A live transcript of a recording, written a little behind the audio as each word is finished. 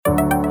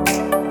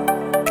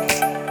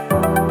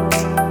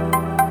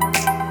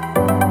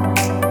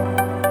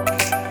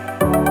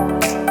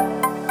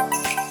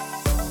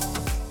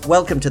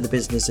Welcome to the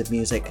Business of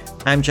Music.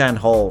 I'm Jan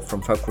Hall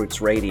from Folk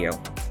Roots Radio.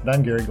 And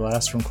I'm Gary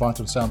Glass from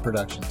Quantum Sound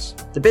Productions.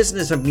 The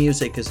Business of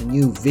Music is a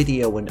new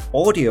video and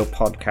audio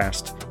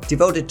podcast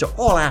devoted to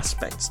all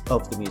aspects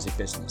of the music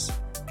business.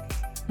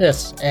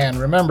 Yes, and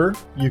remember,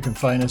 you can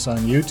find us on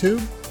YouTube.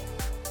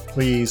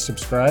 Please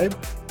subscribe,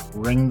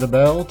 ring the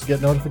bell to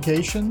get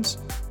notifications.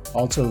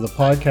 Also, the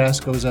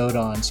podcast goes out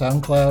on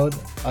SoundCloud,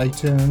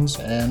 iTunes,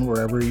 and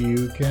wherever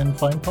you can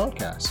find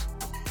podcasts.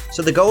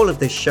 So the goal of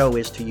this show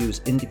is to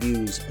use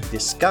interviews and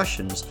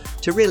discussions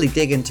to really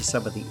dig into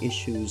some of the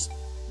issues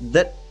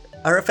that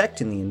are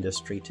affecting the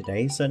industry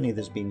today. Certainly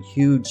there's been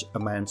huge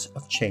amounts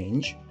of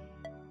change.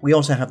 We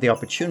also have the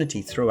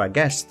opportunity through our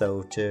guests,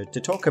 though, to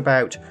talk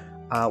about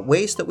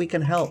ways that we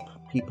can help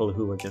people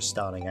who are just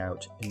starting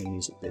out in the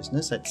music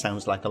business. It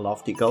sounds like a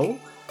lofty goal,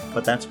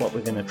 but that's what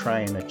we're going to try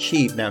and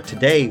achieve. Now,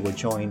 today we're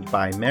joined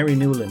by Mary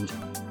Newland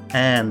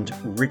and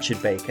Richard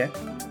Baker.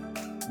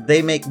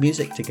 They make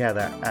music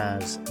together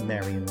as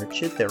Mary and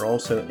Richard. They're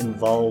also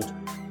involved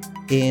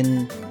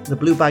in the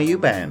Blue Bayou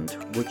Band,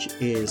 which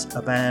is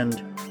a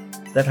band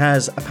that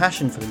has a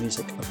passion for the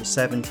music of the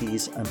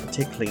 70s and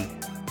particularly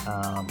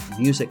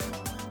music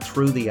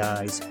through the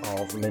eyes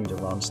of Linda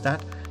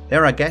Ronstadt.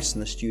 They're our guests in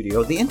the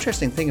studio. The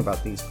interesting thing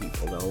about these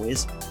people, though,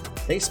 is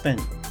they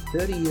spent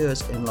 30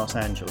 years in Los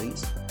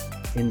Angeles,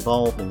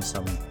 involved in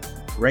some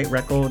great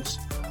records.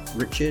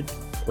 Richard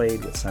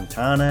played with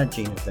Santana,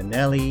 Gino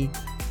Vanelli,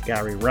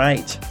 Gary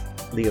Wright,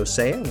 Leo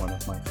Sayer, one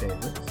of my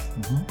favorites.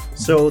 Mm-hmm.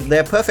 So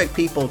they're perfect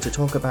people to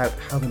talk about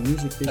how the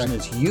music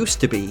business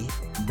used to be.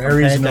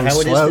 Mary's no how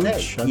slouch. It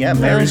is today. Yeah,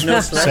 Mary's no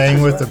slouch.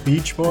 Sang with the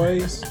Beach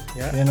Boys,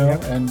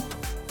 and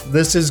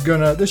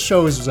this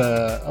show is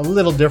a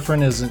little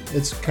different.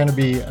 It's going to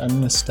be a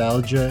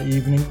nostalgia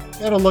evening.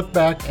 And a look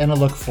back and a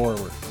look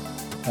forward.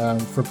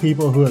 For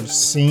people who have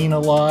seen a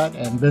lot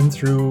and been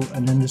through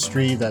an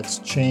industry that's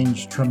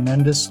changed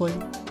tremendously,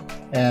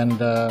 and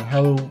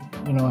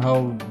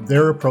how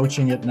they're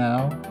approaching it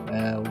now,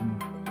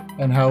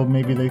 and how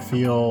maybe they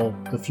feel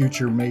the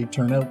future may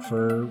turn out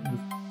for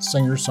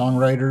singers,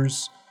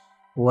 songwriters,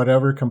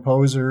 whatever,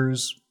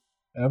 composers,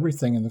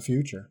 everything in the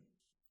future.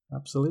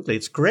 Absolutely.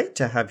 It's great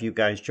to have you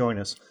guys join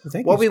us.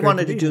 What we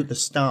wanted to do at the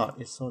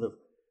start is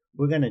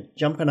we're going to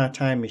jump in our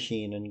time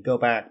machine and go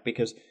back,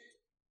 because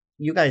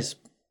you guys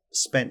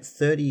spent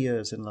 30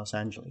 years in Los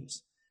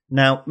Angeles.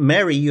 Now,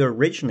 Mary, you're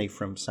originally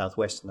from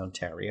southwestern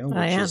Ontario,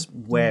 which is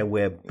where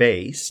we're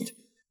based.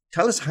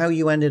 Tell us how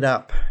you ended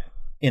up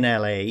in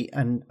LA,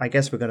 and I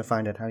guess we're going to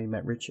find out how you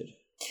met Richard.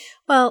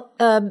 Well,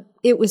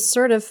 it was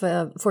sort of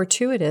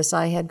fortuitous.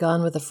 I had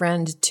gone with a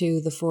friend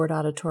to the Ford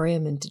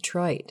Auditorium in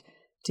Detroit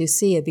to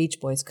see a Beach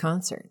Boys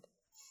concert.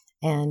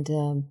 And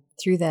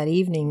through that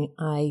evening,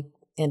 I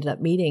ended up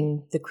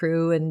meeting the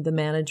crew and the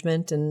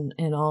management and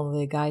all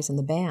the guys in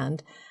the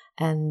band,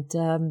 and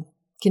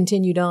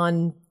continued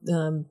on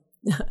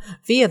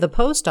via the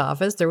post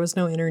office. There was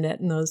no internet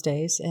in those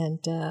days, and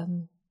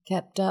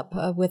kept up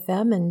with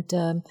them,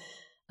 and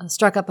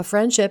struck up a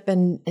friendship,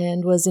 and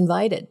was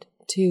invited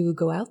to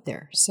go out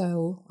there.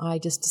 So I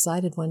just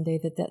decided one day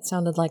that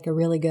sounded like a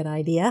really good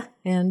idea,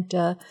 and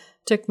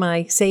took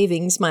my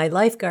savings, my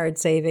lifeguard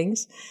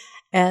savings,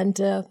 and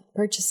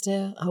purchased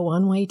a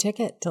one-way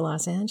ticket to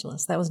Los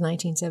Angeles. That was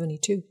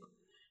 1972.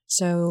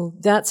 So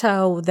that's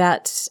how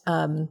that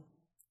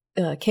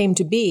came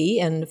to be.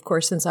 And of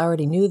course, since I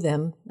already knew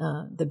them,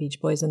 the Beach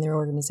Boys and their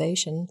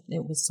organization,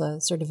 it was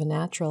sort of a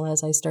natural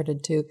as I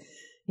started to,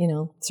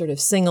 sort of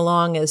sing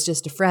along as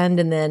just a friend.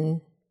 And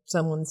then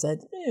someone said,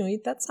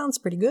 that sounds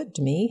pretty good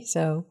to me.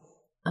 So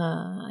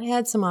I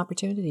had some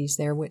opportunities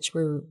there, which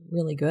were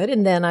really good.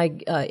 And then I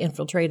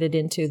infiltrated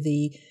into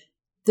the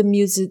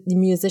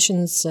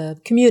musicians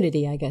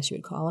community, I guess you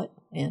would call it,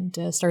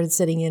 and started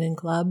sitting in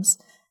clubs.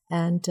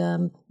 And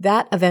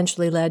that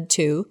eventually led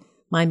to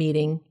my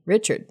meeting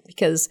Richard,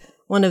 because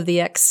one of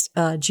the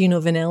ex-Gino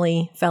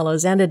Vanelli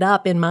fellows ended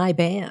up in my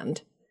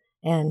band.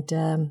 And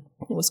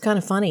it was kind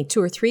of funny.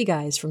 2 or 3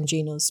 guys from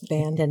Gino's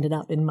band ended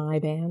up in my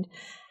band.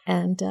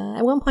 And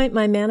at one point,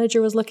 my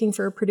manager was looking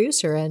for a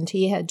producer, and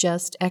he had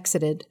just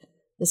exited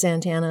the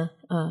Santana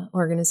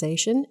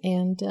organization.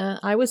 And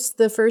I was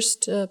the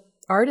first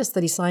artist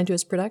that he signed to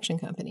his production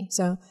company.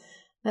 So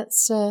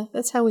that's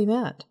how we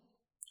met.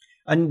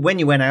 And when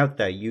you went out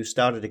there, you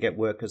started to get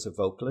work as a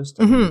vocalist.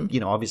 And,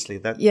 obviously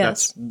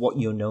that's what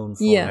you're known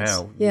for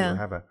now. You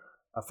have a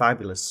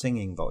fabulous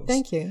singing voice.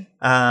 Thank you.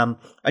 And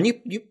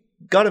you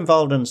got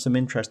involved in some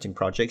interesting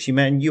projects.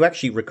 You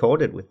actually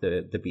recorded with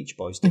the Beach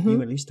Boys, didn't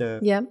you? At least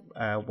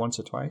once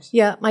or twice?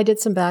 Yeah, I did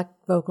some back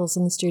vocals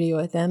in the studio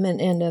with them,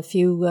 and a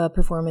few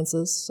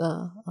performances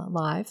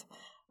live.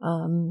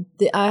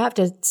 I have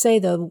to say,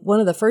 though, one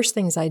of the first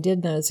things I did,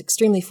 and I was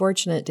extremely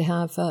fortunate to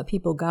have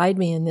people guide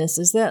me in this,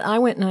 is that I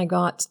went and I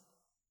got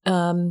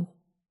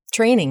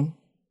training,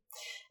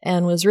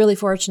 and was really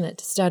fortunate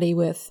to study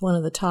with one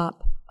of the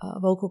top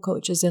vocal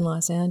coaches in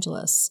Los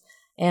Angeles.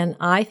 And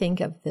I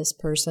think of this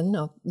person,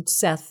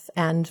 Seth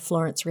and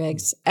Florence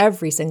Riggs,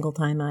 every single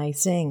time I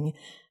sing,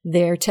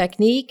 their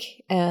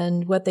technique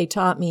and what they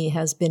taught me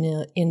has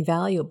been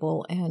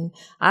invaluable. And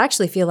I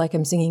actually feel like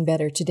I'm singing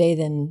better today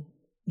than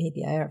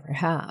maybe I ever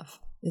have.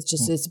 It's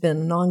just, it's been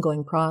an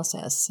ongoing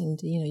process. And,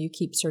 you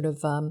keep sort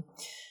of,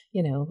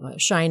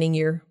 shining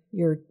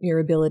your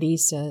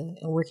abilities,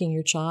 working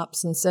your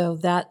chops. And so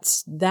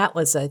that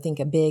was, I think,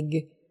 a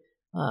big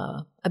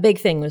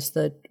thing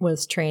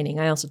was training.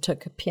 I also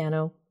took a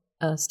piano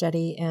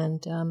study,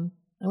 and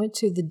I went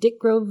to the Dick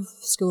Grove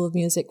School of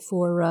Music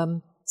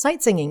for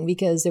sight singing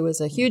because there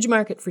was a huge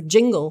market for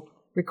jingle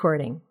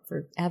recording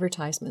for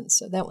advertisements.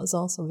 So that was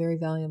also very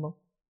valuable.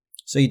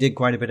 So you did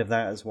quite a bit of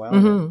that as well.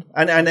 Mm-hmm.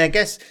 And I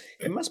guess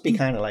it must be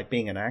kind of like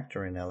being an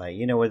actor in LA.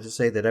 As to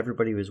say that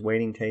everybody who's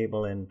waiting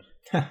table in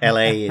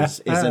LA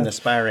is an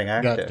aspiring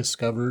actor. Got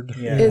discovered.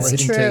 Yeah. It's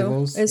waiting true.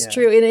 tables. It's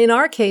true. In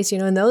our case,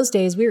 in those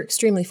days, we were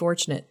extremely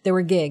fortunate. There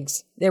were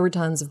gigs. There were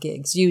tons of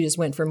gigs. You just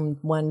went from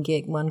one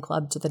gig, one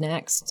club to the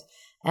next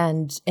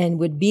and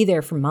would be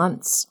there for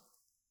months.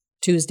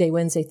 Tuesday,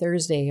 Wednesday,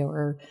 Thursday,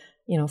 or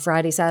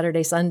Friday,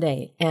 Saturday,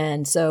 Sunday.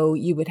 And so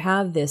you would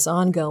have this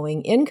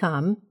ongoing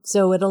income.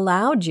 So it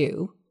allowed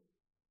you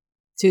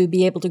to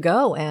be able to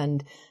go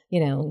and,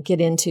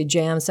 get into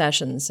jam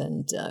sessions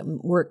and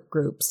work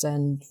groups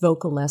and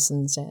vocal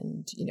lessons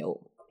and,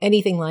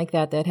 anything like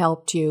that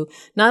helped you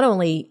not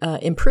only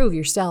improve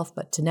yourself,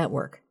 but to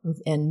network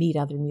and meet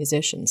other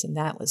musicians. And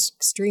that was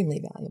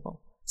extremely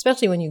valuable,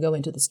 especially when you go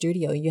into the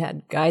studio. You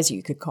had guys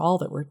you could call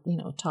that were,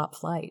 top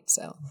flight.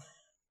 So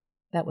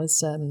that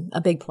was a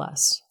big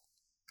plus.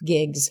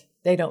 Gigs,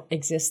 they don't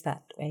exist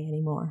that way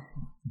anymore.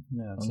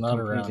 No, it's not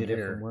a around completely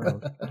here. different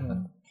world. Yeah.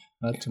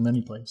 Not too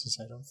many places,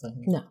 I don't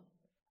think. No.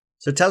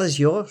 So tell us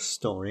your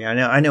story. I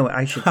know.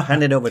 I should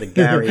hand it over to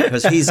Gary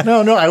because he's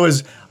No. I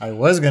was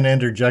going to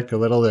interject a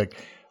little. Like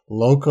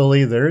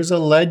locally, there's a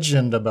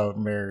legend about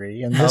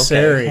Mary in this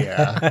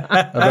area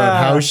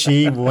about how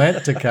she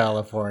went to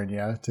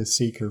California to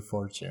seek her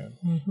fortune.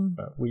 Mm-hmm.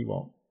 But we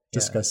won't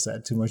discuss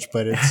that too much.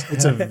 But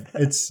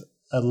it's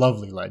a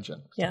lovely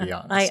legend, to be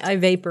honest. I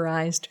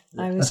vaporized.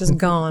 I was just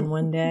gone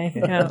one day.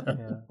 Yeah.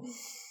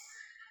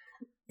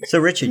 So,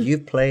 Richard,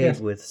 you've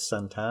played with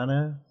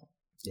Santana,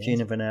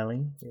 Gino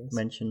Vanelli,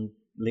 mentioned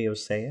Leo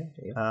Sayer.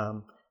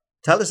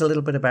 Tell us a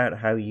little bit about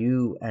how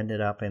you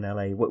ended up in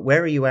LA.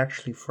 Where are you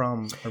actually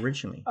from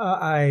originally?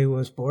 I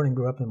was born and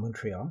grew up in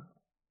Montreal.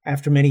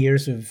 After many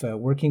years of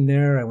working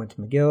there, I went to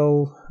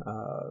McGill,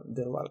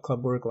 did a lot of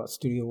club work, a lot of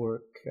studio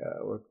work,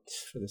 worked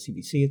for the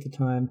CBC at the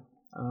time.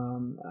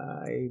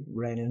 I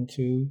ran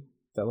into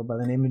a fellow by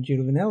the name of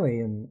Gino Vanelli,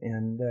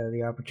 and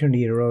the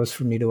opportunity arose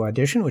for me to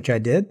audition, which I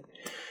did.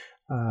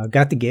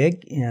 Got the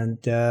gig, and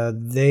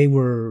they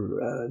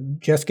were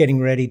just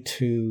getting ready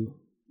to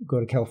go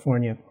to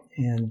California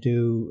and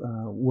do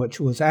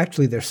which was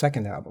actually their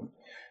second album.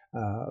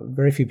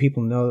 Very few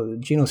people know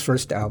Gino's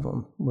first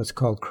album was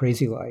called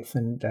Crazy Life,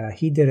 and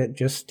he did it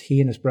just he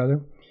and his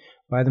brother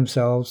by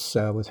themselves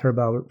with Herb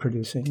Alpert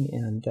producing,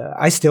 and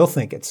I still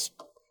think it's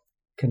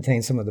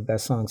contains some of the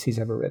best songs he's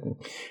ever written.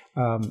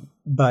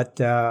 But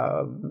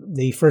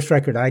the first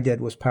record I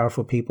did was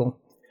Powerful People.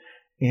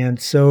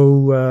 And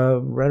so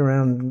right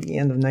around the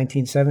end of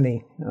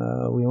 1970,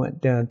 we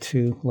went down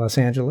to Los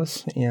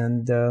Angeles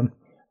and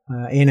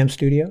A&M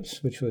Studios,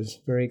 which was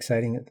very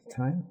exciting at the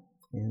time,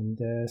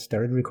 and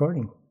started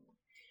recording.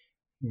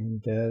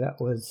 And that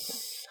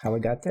was how I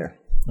got there.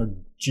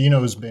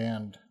 Gino's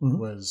band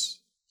was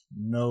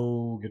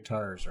no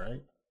guitars,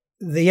 right?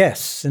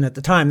 Yes, and at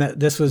the time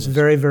this was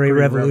very, very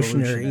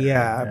revolutionary.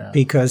 Yeah,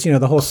 because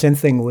the whole synth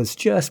thing was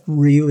just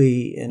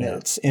really in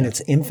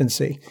its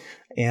infancy,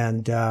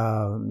 and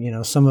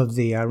some of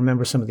the I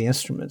remember some of the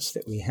instruments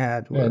that we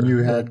had. And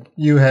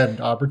you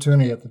had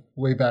opportunity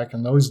way back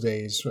in those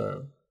days.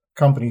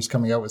 Companies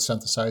coming out with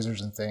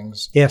synthesizers and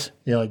things. Yes,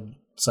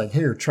 it's like,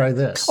 here, try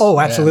this. Oh,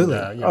 absolutely.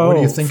 And, what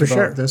do you think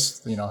about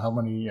this? How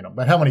many?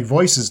 But how many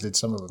voices did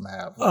some of them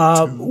have?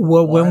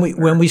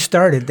 When we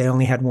started, they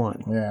only had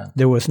one. Yeah,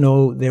 there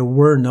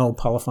were no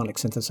polyphonic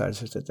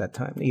synthesizers at that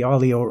time. All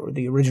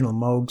the original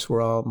Moogs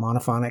were all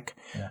monophonic.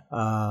 Yeah.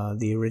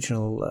 The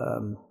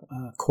original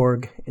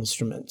Korg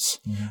instruments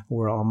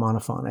were all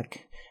monophonic,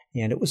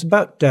 and it was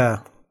about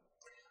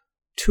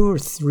 2 or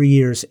 3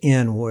 years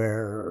in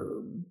where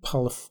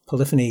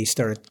polyphony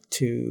started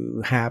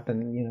to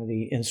happen.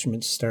 The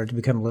instruments started to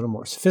become a little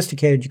more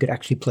sophisticated. You could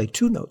actually play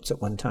 2 notes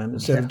at one time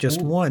instead of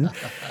just one.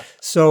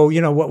 So,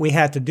 what we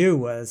had to do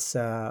was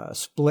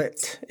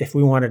split. If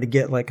we wanted to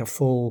get like a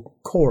full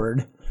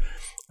chord,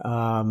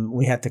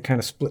 we had to kind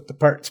of split the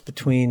parts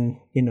between,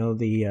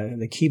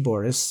 the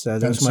keyboardists.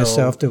 There was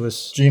myself. There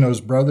was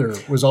Gino's brother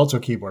was also a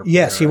keyboard player.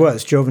 Yes, he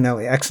was. Joe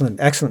Vanelli,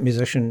 excellent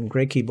musician,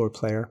 great keyboard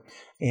player.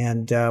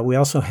 And we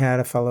also had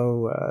a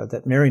fellow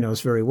that Mary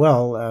knows very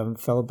well, a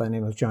fellow by the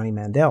name of Johnny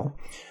Mandel,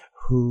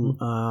 who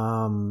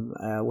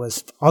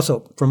was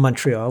also from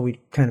Montreal. We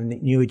kind of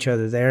knew each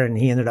other there, and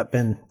he ended up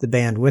in the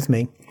band with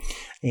me.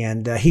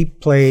 And he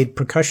played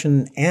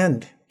percussion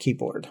and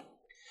keyboard.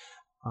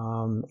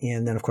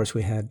 And then, of course,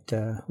 we had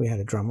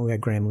a drummer. We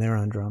had Graham Lear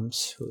on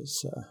drums, who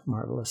was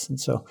marvelous. And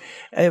so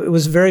it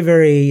was a very,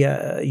 very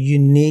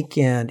unique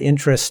and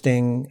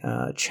interesting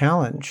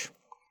challenge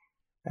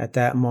at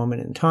that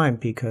moment in time,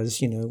 because,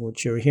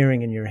 what you're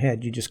hearing in your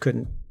head, you just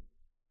couldn't,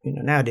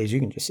 nowadays you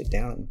can just sit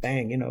down and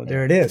bang,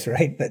 there it is,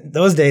 right? But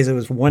those days it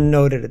was one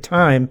note at a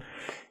time.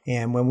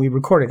 And when we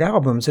recorded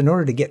albums, in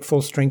order to get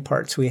full string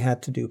parts, we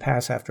had to do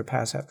pass after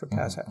pass after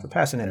pass after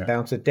pass, and then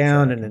bounce it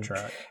down and then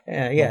track.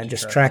 And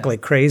just track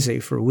like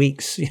crazy for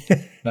weeks.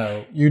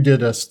 Now, you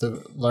did us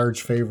the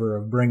large favor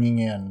of bringing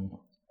in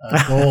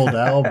a gold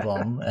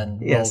album,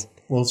 and yes.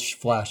 we'll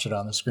flash it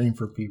on the screen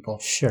for people.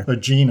 Sure.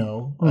 But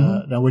Gino,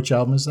 now which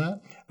album is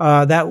that?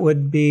 That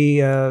would be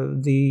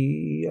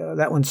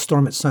that one's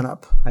Storm at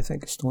Sunup. I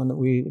think it's the one that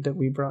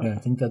we brought. Yeah, I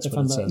think that's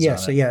what it says. Yeah, on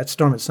so it. yeah, it's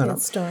Storm at Sunup.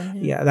 It's Storm,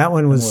 yeah, that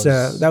one was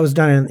that was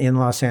done in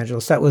Los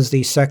Angeles. That was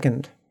the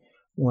second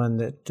one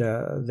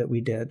that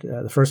we did.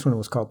 The first one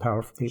was called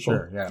Power for People,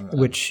 Sure,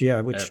 yeah,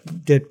 which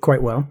did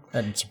quite well.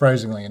 And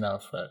surprisingly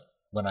enough,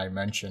 when I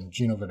mentioned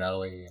Gino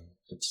Vanelli,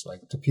 it's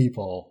like to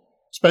people,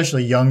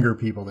 especially younger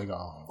people, they go,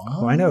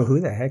 "Oh, I know,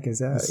 who the heck is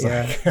that?"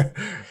 Like,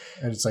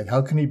 and it's like,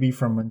 how can he be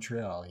from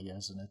Montreal? He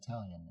has an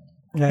Italian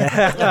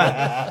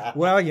name.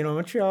 Well,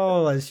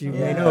 Montreal, as you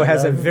may know,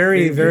 has a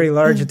very, very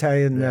large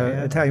Italian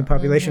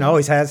population.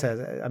 Always has.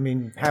 I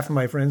mean, half of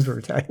my friends were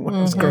Italian when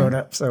I was growing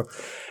up. So,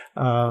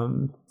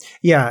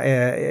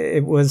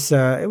 it was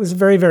a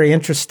very, very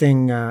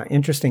interesting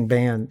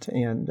band,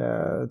 and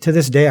to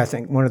this day, I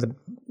think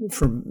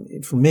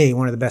for me,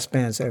 one of the best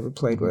bands I ever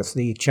played with.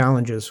 The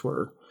challenges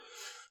were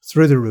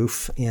through the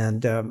roof,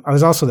 and I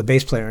was also the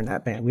bass player in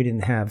that band. We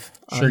didn't have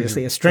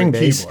obviously a string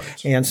bass,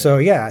 and so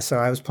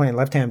I was playing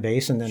left-hand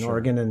bass and then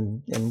organ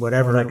and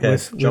whatever. Like a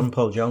John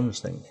Paul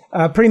Jones thing.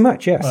 Pretty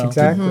much, yes,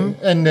 exactly.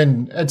 And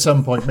then at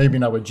some point, maybe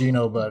not with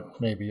Gino,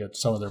 but maybe at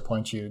some other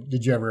points,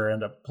 did you ever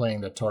end up playing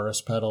the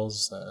Taurus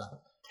pedals?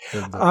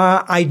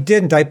 I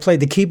didn't. I played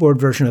the keyboard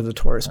version of the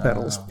Taurus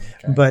pedals,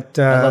 but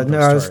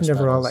I was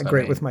never all that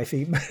great with my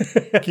feet.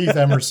 Keith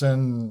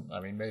Emerson,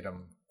 made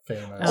him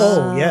famous.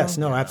 Oh yes,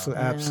 no,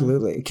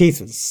 absolutely. Keith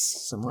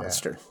is a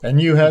monster. Yeah.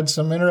 And you had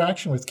some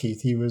interaction with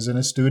Keith. He was in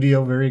a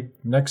studio very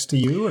next to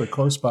you or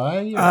close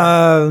by?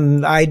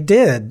 I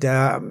did.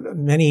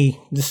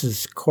 This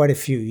is quite a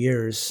few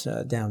years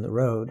down the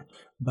road.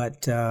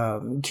 But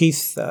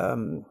Keith,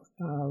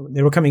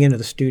 they were coming into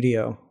the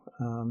studio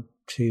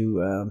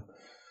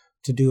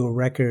to do a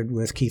record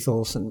with Keith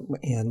Olsen.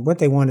 And what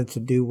they wanted to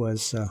do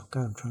was, I'm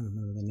trying to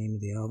remember the name of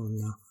the album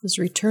now. It was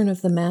Return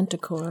of the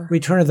Manticore.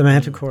 Return of the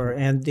Manticore.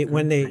 And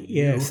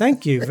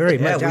thank you very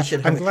much.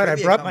 I'm glad I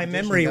brought my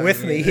memory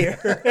with me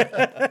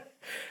here.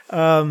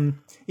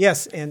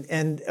 Yes,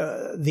 and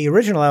the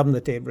original album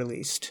that they had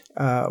released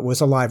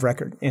was a live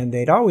record. And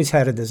they'd always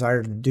had a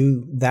desire to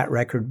do that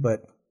record,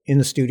 but in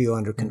the studio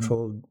under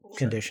controlled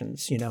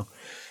conditions,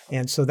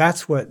 And so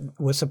that's what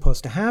was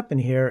supposed to happen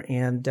here.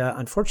 And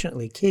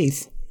unfortunately,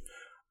 Keith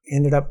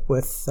ended up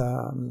with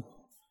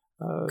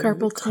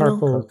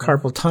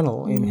carpal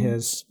tunnel in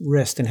his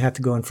wrist and had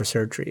to go in for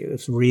surgery. It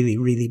was really,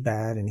 really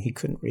bad, and he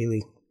couldn't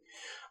really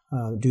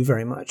do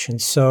very much.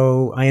 And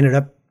so I ended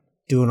up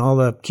doing all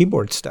the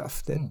keyboard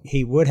stuff that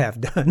he would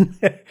have done.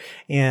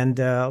 And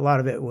a lot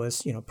of it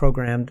was,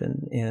 programmed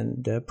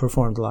and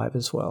performed live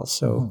as well.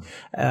 So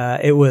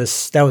that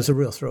was a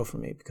real thrill for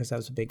me because I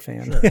was a big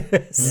fan.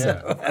 Sure.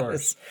 Of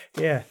course.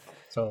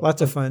 So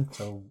lots of fun.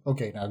 So,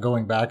 okay, now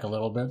going back a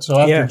little bit. So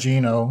after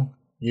Gino,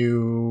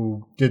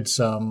 you did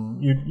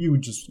you were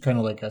just kind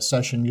of like a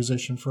session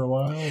musician for a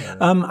while?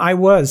 I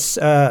was,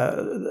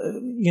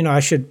 I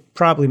should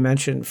probably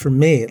mention, for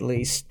me at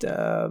least,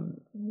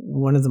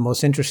 one of the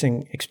most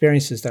interesting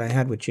experiences that I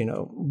had with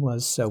Gino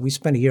was we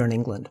spent a year in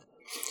England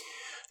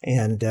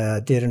and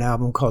did an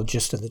album called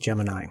Just of the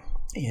Gemini.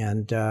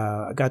 And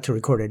I got to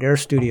record at Air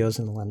Studios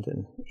in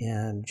London,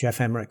 and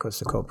Jeff Emmerich was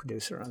the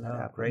co-producer on that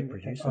album. Great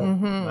producer.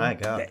 My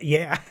God.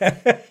 Yeah.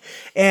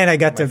 And I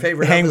got to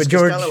hang with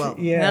George.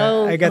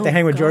 I got to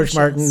hang with George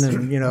Martin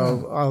and,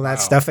 all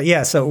that stuff.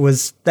 Yeah, so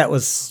that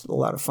was a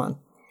lot of fun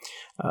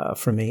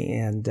for me.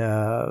 And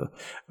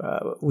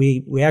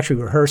we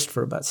actually rehearsed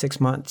for about 6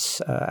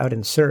 months out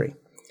in Surrey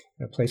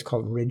at a place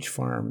called Ridge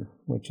Farm,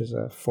 which is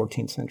a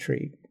 14th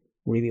century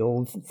really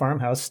old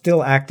farmhouse,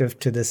 still active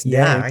to this day.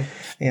 Yeah,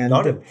 and a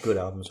lot of good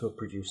albums were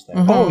produced there.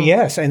 Oh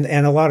yes, and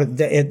a lot of what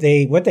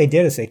they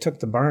did is they took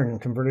the barn and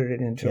converted it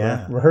into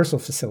a rehearsal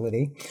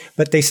facility,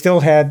 but they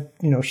still had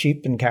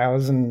sheep and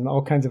cows and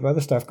all kinds of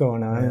other stuff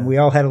going on, and we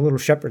all had a little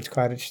shepherd's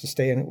cottage to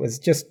stay in. It was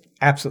just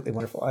absolutely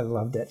wonderful. I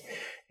loved it,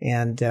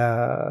 and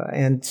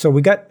so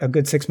we got a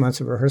good 6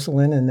 months of rehearsal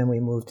in, and then we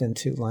moved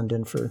into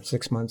London for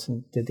 6 months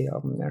and did the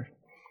album there.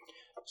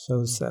 So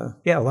it was a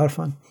lot of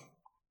fun.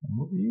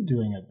 What were you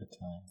doing at the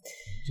time?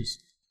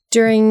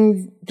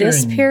 During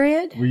this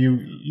period? Were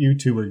you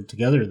two were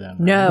together then?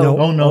 Right?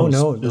 No.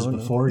 No. This was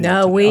before you.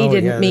 No, we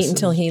didn't meet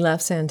until he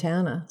left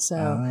Santana. So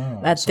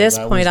at this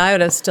point, I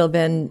would have still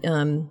been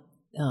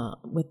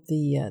with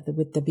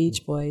the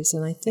Beach Boys,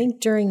 and I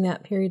think during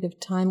that period of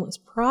time it was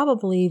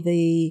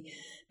probably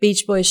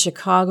Beach Boys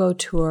Chicago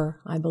tour,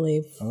 I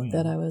believe,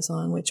 that I was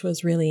on, which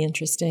was really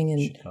interesting.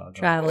 And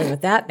traveling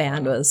with that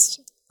band was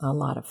a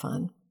lot of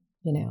fun.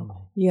 You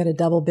know, you had a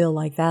double bill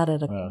like that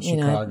at a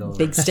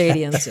big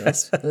stadiums.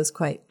 It was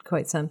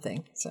quite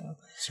something. So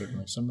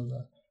certainly some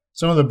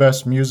of the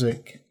best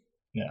music.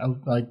 Yeah,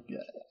 like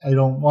I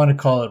don't want to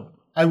call it.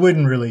 I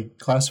wouldn't really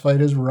classify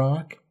it as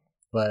rock,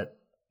 but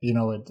you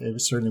know,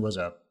 it certainly was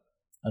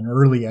an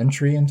early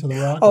entry into the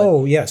rock.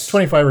 Oh, yes.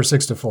 25 or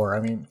 6 to 4. I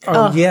mean,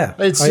 yeah.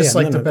 It's just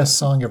the best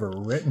song ever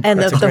written. And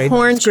the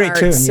horn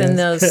charts and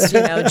those,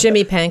 you know,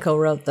 Jimmy Pankow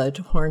wrote the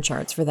horn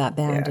charts for that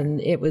band. Yeah.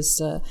 And it was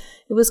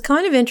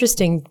kind of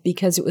interesting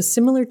because it was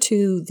similar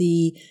to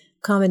the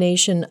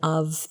combination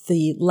of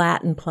the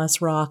Latin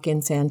plus rock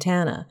in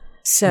Santana.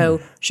 So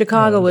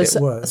Chicago was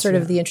sort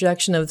of the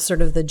introduction of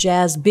sort of the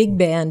jazz big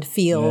band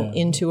feel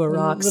into a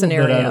rock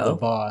scenario. Bit out of the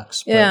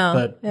box,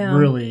 but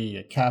really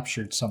it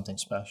captured something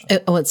special.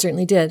 It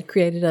certainly did.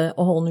 Created a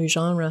whole new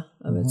genre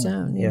of its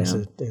own. Yes,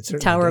 it certainly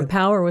Tower of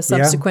Power was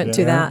subsequent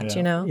to that,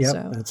 you know. Yeah,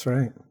 so. That's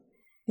right.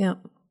 Yeah.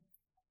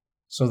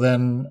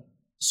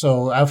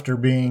 So after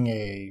being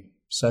a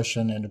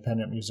session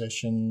independent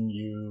musician,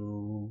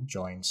 you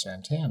joined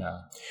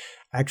Santana.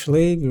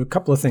 Actually, a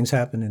couple of things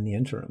happened in the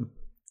interim.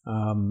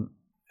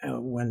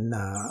 When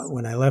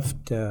I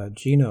left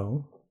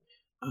Gino,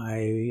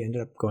 I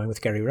ended up going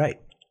with Gary Wright,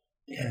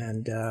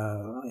 and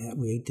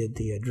we did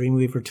the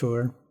Dreamweaver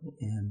tour,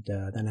 and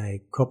then I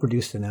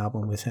co-produced an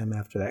album with him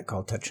after that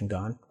called Touch and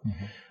Gone,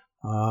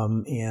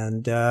 so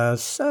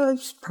I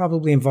was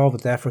probably involved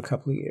with that for a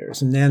couple of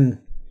years, and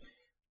then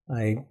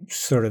I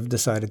sort of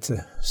decided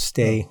to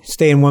stay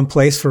in one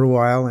place for a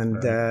while, and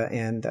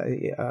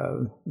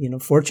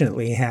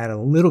fortunately had a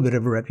little bit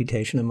of a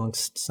reputation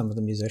amongst some of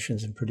the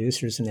musicians and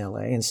producers in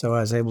LA, and so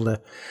I was able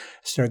to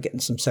start getting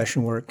some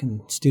session work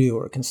and studio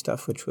work and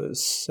stuff, which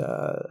was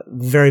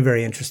very,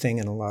 very interesting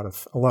and a lot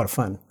of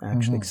fun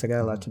actually, because I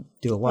got a lot to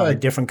do a lot of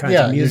different kinds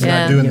of music. You're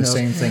not doing the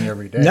same thing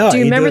every day. No, do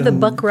you remember the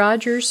Buck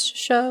Rogers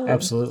show?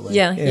 Absolutely.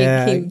 Yeah,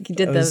 he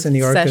did the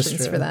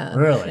sessions for that.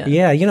 Really?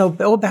 Yeah, you know,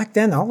 back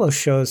then all those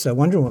shows,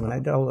 Wonder Woman, I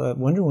did all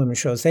Wonder Woman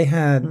shows. They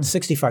had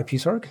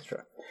 65-piece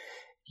orchestra,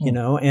 you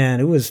know,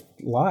 and it was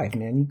live,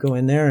 man. You go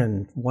in there,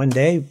 and one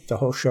day the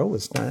whole show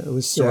was done. It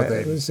was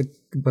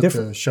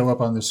the show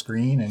up on the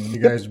screen, and you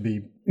guys would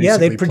be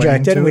they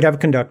projected, and we'd have a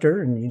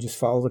conductor, and you just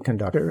follow the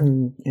conductor,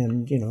 and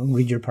you know,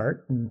 read your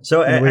part. And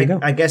so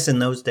I guess in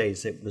those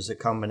days it was a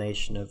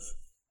combination of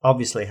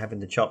obviously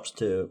having the chops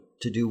to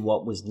do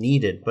what was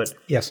needed, but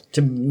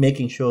to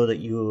making sure that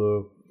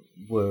you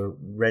were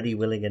ready,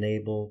 willing, and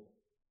able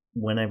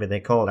whenever they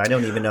called. I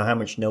don't even know how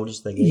much notice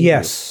they gave you.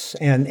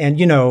 And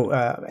you know,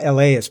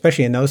 LA,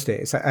 especially in those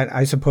days,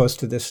 I suppose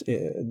to this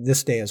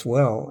day as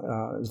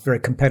well, it's a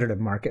very competitive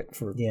market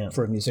for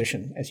a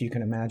musician, as you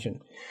can imagine.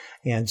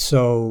 And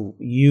so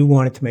you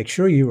wanted to make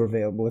sure you were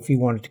available if you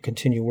wanted to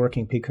continue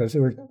working, because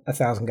there were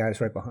 1,000 guys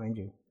right behind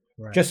you.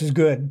 Right. Just as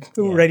good,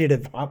 who were ready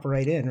to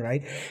operate in,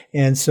 right?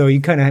 And so you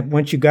kind of,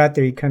 once you got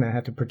there, you kind of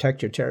had to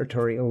protect your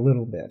territory a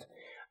little bit.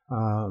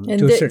 And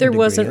there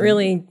wasn't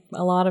really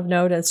a lot of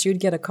notice.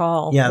 You'd get a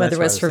call, whether it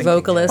was for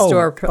vocalist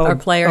or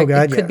player.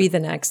 It could be the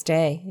next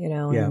day, you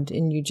know,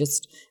 and you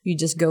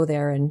just go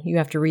there and you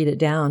have to read it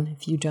down.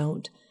 If you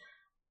don't,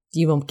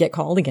 you won't get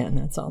called again.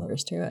 That's all there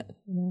is to it.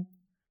 You know?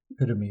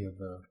 Epitome of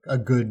a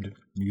good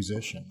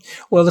musician.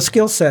 Well, the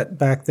skill set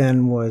back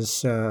then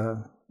was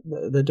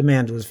the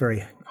demand was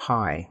very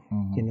high.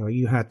 Mm-hmm. You know,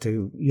 you had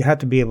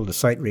to be able to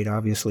sight read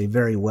obviously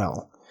very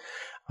well.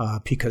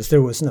 Because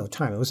there was no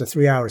time. It was a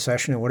 3-hour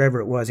session, or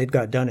whatever it was, it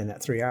got done in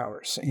that 3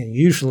 hours. And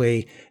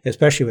usually,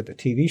 especially with the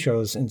TV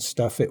shows and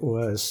stuff, it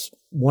was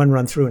one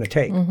run through and a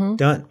take,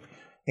 done.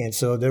 And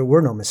so there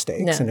were no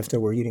mistakes. And if there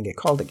were, you didn't get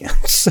called again.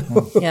 So,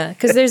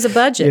 because there's a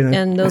budget, you know?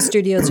 And those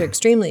studios are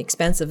extremely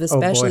expensive,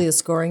 especially the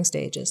scoring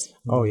stages.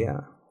 Oh, yeah.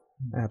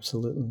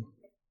 Absolutely.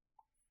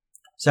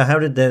 So how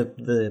did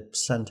the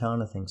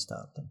Santana thing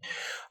start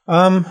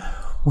then?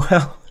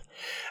 Well...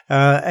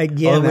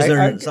 again, was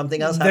there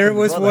something else? There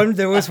was one.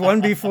 There was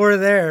one before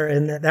there,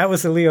 and that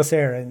was the Leo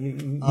Serra.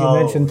 And you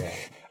mentioned.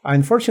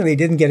 Unfortunately,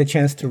 didn't get a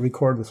chance to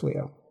record with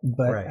Leo,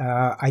 but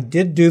I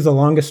did do the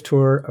longest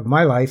tour of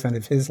my life and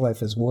of his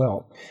life as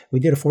well. We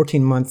did a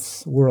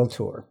 14-month world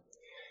tour,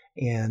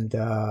 and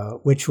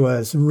which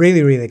was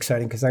really, really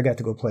exciting because I got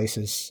to go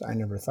places I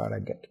never thought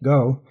I'd get to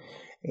go.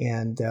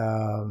 And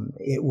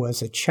it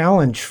was a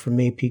challenge for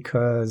me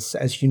because,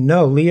 as you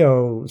know,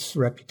 Leo's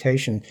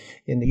reputation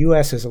in the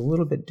U.S. is a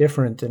little bit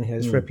different than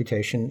his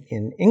reputation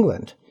in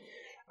England.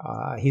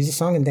 He's a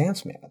song and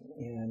dance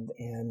man,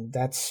 and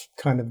that's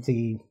kind of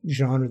the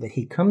genre that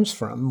he comes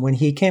from. When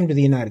he came to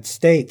the United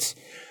States,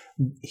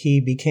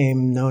 he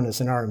became known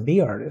as an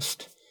R&B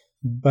artist.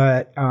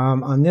 But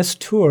on this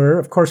tour,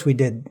 of course, we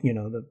did, you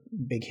know, the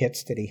big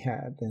hits that he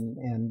had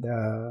and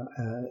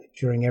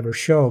during every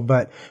show.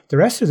 But the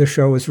rest of the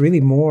show was really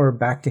more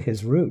back to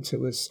his roots. It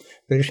was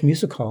British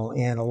music hall,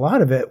 and a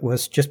lot of it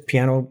was just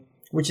piano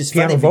Which is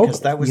piano funny vocal,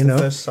 because that was you the know?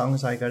 first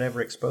songs I got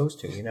ever exposed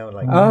to,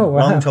 like Oh,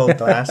 wow. Long Tall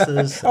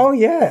Glasses. Oh,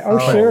 yeah.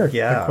 Oh, sure.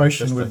 Yeah. The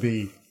question just would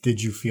be,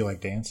 did you feel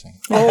like dancing?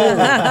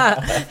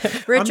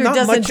 Richard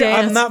doesn't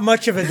dance. I'm not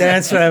much of a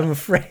dancer, I'm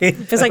afraid.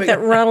 It's like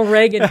that Ronald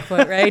Reagan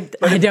quote, right?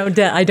 I don't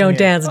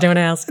dance. Don't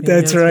ask me.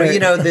 That's right.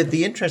 But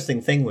the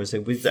interesting thing was,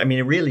 it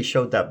really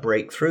showed that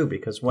breakthrough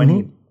because when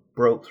he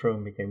broke through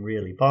and became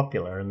really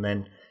popular, and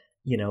then,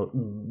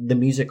 the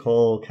music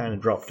hall kind of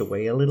dropped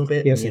away a little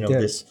bit. Yes, it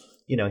did.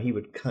 He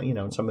would,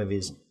 some of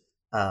his,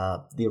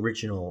 the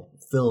original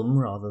film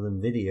rather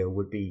than video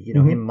would be,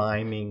 him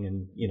miming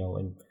and,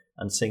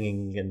 and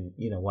singing and,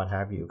 what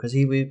have you. Because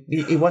he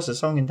was a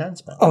song and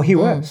dance band. Oh, he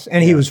was.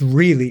 And he was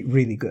really,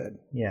 really good.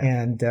 Yeah.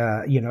 And,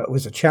 it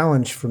was a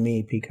challenge for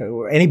me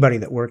or anybody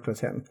that worked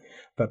with him,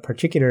 but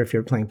particularly if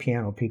you're playing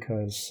piano,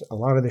 because a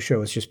lot of the show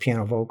was just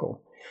piano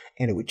vocal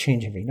and it would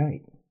change every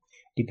night.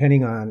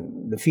 Depending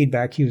on the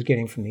feedback he was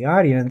getting from the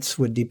audience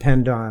would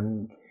depend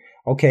on,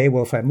 okay,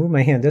 well, if I move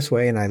my hand this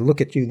way and I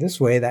look at you this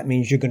way, that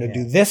means you're going to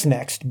do this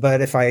next. But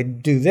if I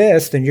do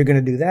this, then you're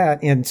going to do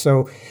that. And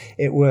so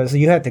it was,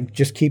 you had to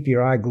just keep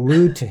your eye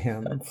glued to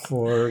him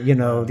for,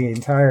 the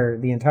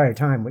entire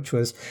time, which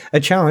was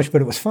a challenge,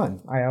 but it was fun.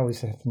 I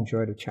always have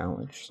enjoyed a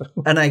challenge. So.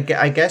 And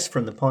I guess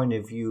from the point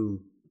of view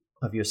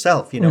of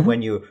yourself,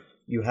 when you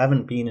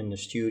haven't been in the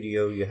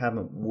studio, you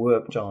haven't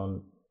worked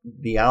on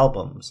the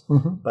albums,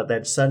 but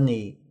then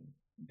suddenly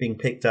being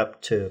picked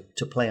up to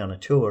play on a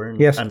tour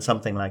and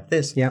something like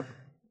this,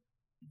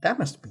 that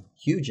must be a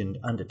huge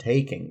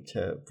undertaking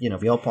to,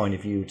 from your point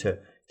of view, to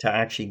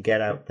actually get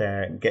out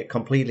there and get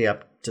completely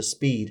up to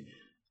speed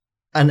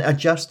and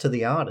adjust to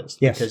the artist.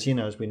 Yes. Because,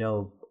 as we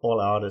know, all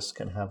artists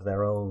can have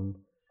their own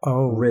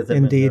rhythm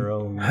indeed. and their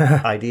own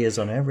ideas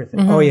on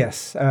everything. Oh,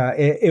 yes.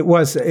 It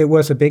was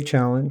a big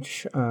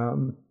challenge.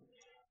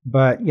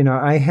 But,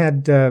 I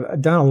had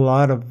done a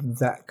lot of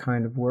that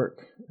kind of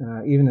work,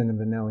 even in the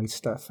Vanelli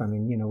stuff. I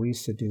mean, we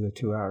used to do a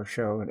 2-hour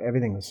show and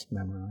everything was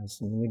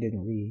memorized and we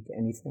didn't read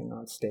anything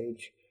on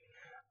stage.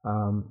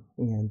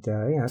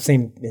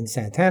 Same in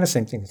Santana,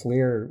 same thing with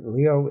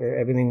Leo,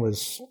 everything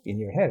was in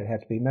your head. It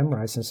had to be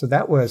memorized. And so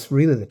that was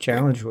really the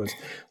challenge, was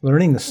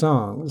learning the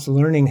songs,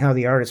 learning how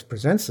the artist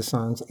presents the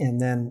songs,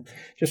 and then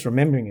just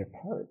remembering your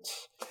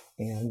parts.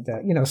 And,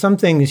 some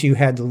things you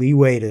had the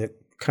leeway to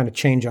kind of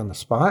change on the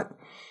spot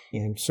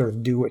and sort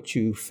of do what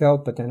you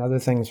felt, but then other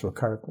things were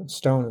carved in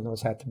stone, and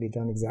those had to be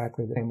done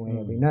exactly the same way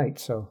every night.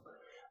 So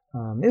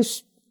it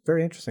was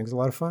very interesting. It was a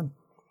lot of fun.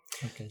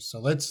 Okay, so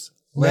let's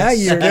skip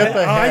ahead.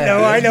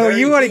 I know.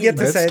 You want to get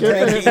to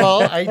Santana.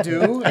 Well, I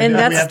do. And we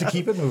have to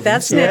keep it moving.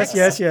 That's so. next.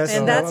 Yes. And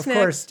So, that's of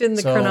course. next in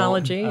the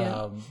chronology.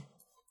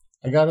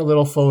 I got a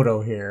little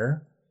photo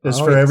here. This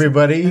for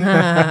everybody,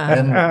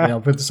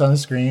 and put this on the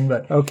screen.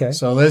 But okay,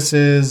 so this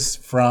is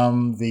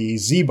from the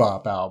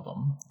Zebop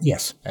album.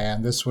 Yes,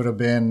 and this would have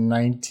been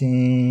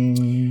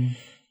 19.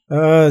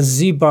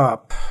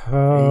 Zebop.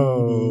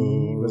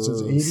 Was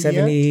it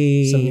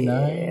 80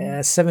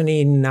 79?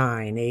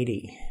 79,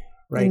 80.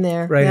 Right in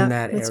there, right in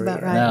that that's area.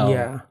 About right.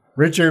 Now,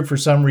 Richard, for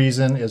some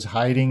reason, is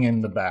hiding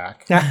in the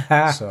back,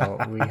 so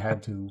we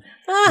had to.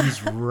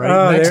 He's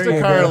right next to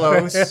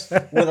Carlos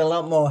with a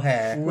lot more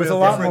hair. With a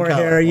lot more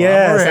hair,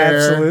 yes,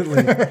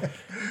 absolutely.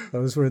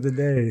 Those were the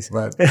days.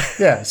 But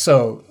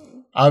so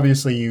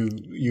obviously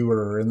you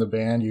were in the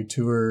band. You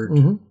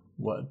toured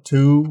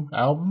 2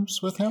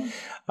 albums with him?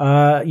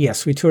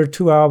 Yes, we toured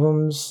 2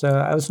 albums.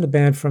 I was in the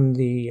band from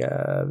the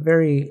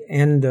very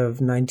end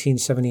of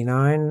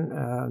 1979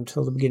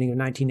 until the beginning of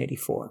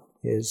 1984.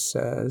 Is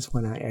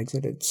when I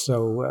exited.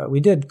 So we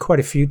did quite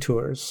a few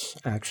tours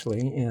actually,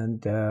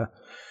 and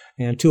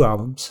 2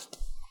 albums.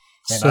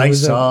 And so I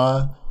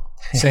saw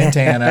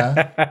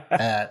Santana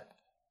at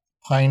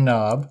Pine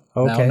Knob,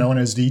 now known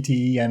as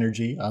DTE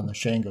Energy, on the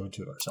Shango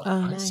tour. So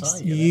I saw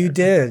you. You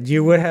did.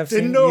 You would have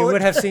seen. know you it.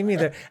 would have seen me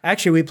there.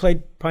 Actually, we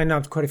played Pine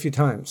Knob quite a few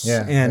times.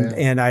 Yeah,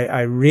 and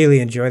I really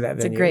enjoy that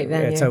venue. It's a great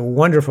venue. It's a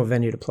wonderful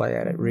venue to play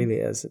at. It really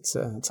is. It's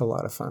a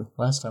lot of fun.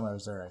 Last time I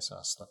was there, I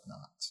saw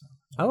Slipknot. So.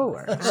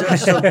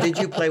 So did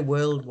you play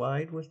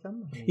worldwide with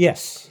them?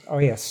 Yes. Oh,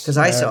 yes. Because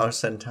I saw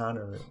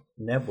Santana at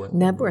Nebworth.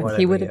 Nebworth.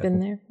 He would have been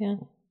there. Yeah.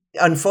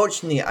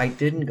 Unfortunately, I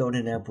didn't go to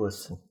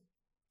Nebworth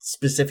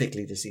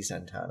specifically to see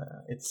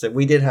Santana.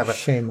 We did have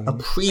a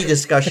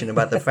pre-discussion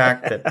about the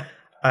fact that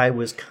I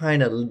was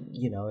kind of,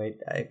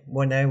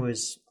 when I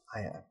was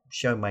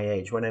showing my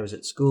age, when I was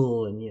at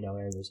school, and I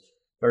was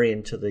very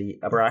into the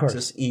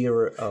Abraxas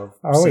era of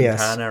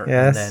Santana,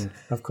 yes, and then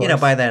of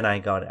course. By then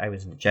I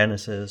was in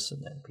Genesis,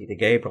 and then Peter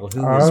Gabriel,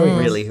 who was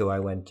really who I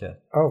went to.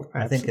 Oh,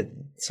 I think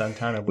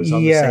Santana was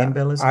on the same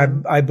bill as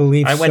him. I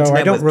believe I went so. to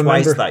I don't Nebworth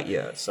remember twice that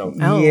year, so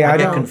I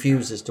get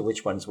confused as to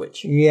which one's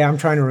which. Yeah, I'm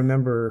trying to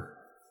remember.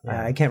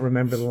 I can't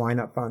remember the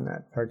lineup on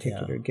that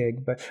particular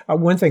gig, but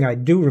one thing I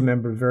do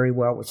remember very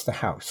well was the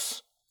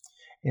house.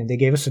 And they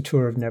gave us a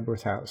tour of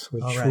Nebworth House,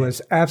 which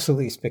was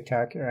absolutely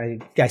spectacular.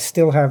 I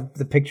still have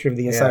the picture of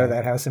the inside of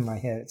that house in my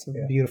head. It's a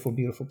beautiful,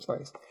 beautiful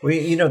place.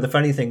 The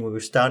funny thing, we were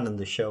starting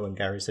the show and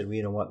Gary said,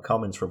 we don't want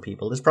comments from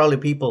people. There's probably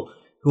people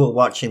who are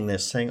watching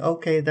this saying,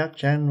 okay, that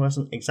Jan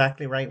wasn't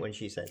exactly right when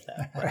she said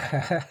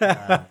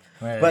that.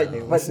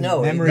 But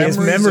no, memory is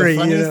memory. A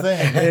funny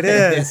thing. It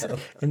is.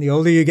 And the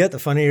older you get, the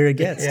funnier it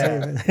gets.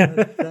 Yeah,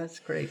 that's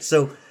great.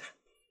 So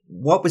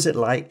what was it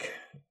like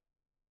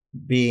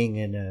being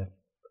in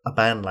a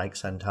band like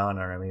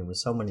Santana? I mean, with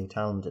so many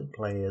talented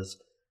players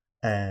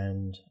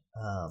and,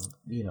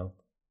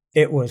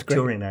 it was great.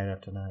 Touring night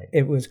after night.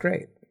 It was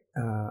great.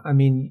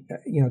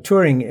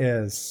 Touring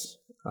is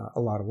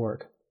a lot of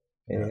work.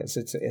 It is.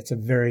 It's a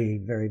very,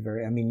 very,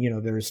 very,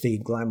 there's the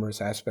glamorous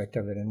aspect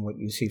of it and what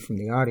you see from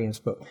the audience,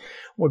 but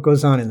what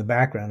goes on in the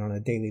background on a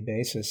daily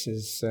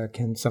basis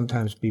can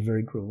sometimes be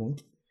very grueling.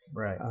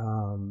 Right.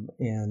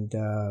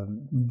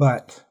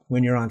 But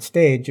when you're on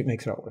stage, it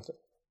makes it all worth it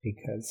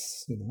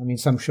because,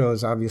 some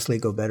shows obviously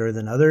go better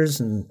than others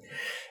and,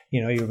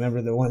 you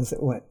remember the ones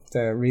that went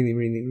really,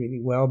 really, really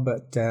well,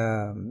 but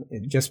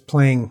just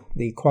playing,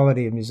 the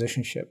quality of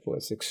musicianship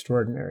was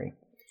extraordinary.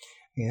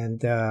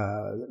 And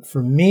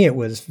for me, it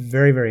was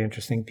very, very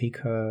interesting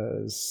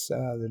because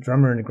the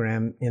drummer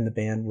in the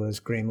band was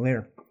Graham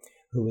Lear,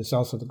 who was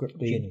also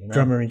the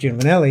drummer in Gino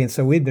Vanelli. And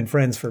so we'd been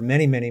friends for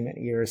many, many,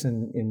 many years.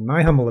 And in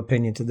my humble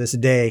opinion, to this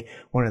day,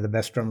 one of the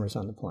best drummers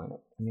on the planet.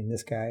 I mean,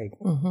 this guy,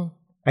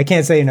 I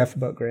can't say enough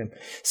about Graham.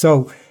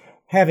 So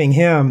having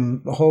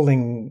him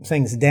holding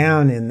things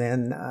down and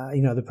then,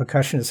 the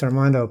percussionist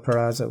Armando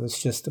Peraza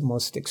was just the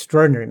most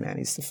extraordinary man.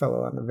 He's the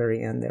fellow on the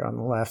very end there on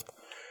the left.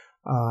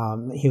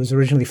 He was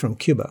originally from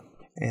Cuba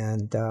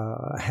and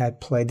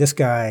had played this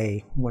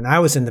guy when I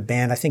was in the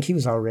band. I think he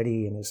was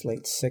already in his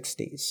late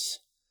 60s.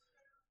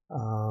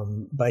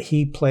 But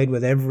he played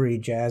with every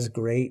jazz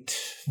great,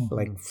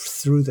 like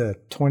through the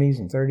 20s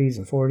and 30s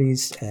and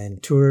 40s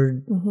and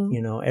toured,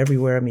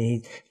 everywhere. I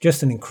mean, he's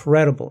just an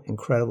incredible,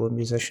 incredible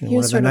musician. He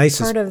was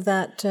part of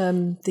that,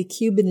 the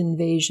Cuban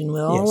invasion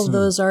with all of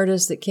those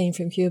artists that came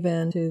from Cuba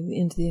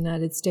into the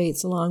United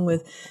States, along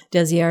with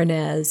Desi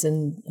Arnaz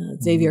and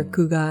Xavier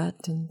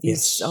Cugat and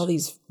all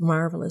these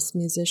marvelous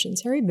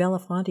musicians. Harry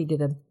Belafonte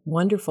did a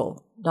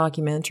wonderful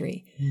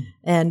documentary,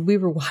 and we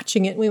were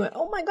watching it and we went,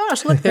 oh my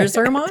gosh, look, there's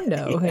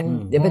Armando.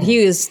 But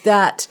he was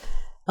that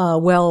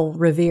well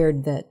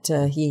revered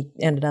that he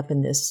ended up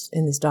in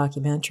this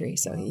documentary.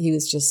 So he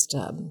was just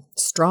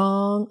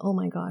strong. Oh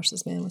my gosh,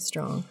 this man was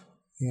strong.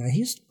 Yeah,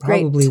 he's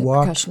probably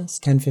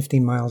walked 10,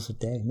 15 miles a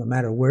day, no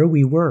matter where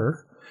we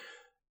were.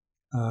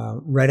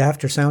 Right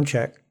after sound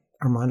check,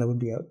 Armando would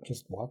be out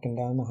just walking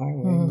down the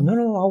highway.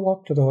 No, I'll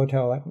walk to the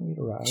hotel. I don't need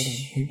a ride. And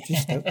he's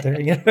just out there.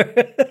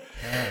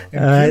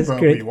 It's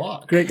great.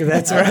 Great,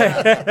 that's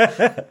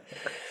right.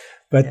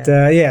 But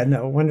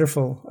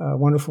wonderful,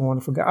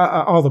 wonderful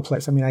guy. All the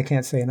players. I mean, I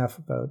can't say enough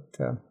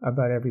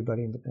about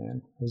everybody in the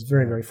band. I was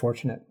very, very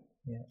fortunate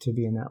to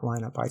be in that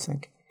lineup, I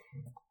think.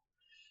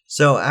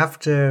 So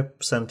after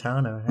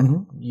Santana,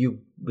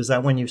 was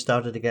that when you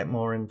started to get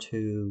more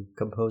into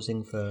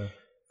composing for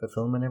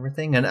film and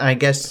everything? And I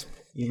guess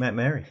you met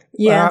Mary.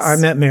 Yes. I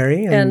met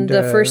Mary. And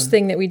the first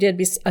thing that we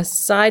did,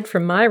 aside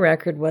from my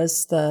record,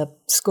 was the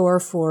score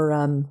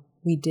for,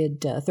 we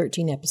did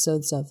 13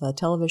 episodes of a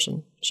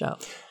television show.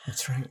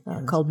 That's right.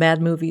 Called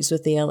Mad Movies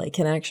with the LA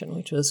Connection,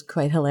 which was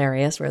quite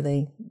hilarious, where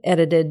they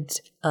edited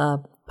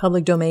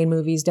public domain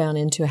movies down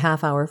into a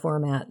half-hour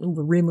format,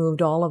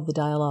 removed all of the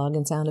dialogue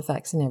and sound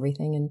effects and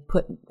everything, and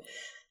put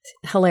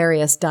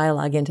hilarious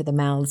dialogue into the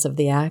mouths of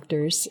the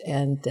actors.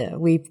 And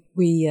we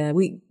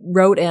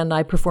wrote and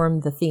I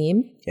performed the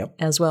theme,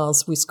 as well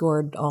as we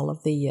scored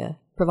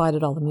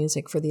provided all the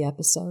music for the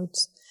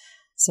episodes.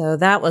 So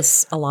that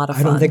was a lot of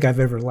fun. I don't think I've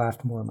ever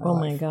laughed more in my life. Oh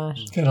my gosh.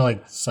 It's kind of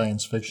like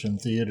science fiction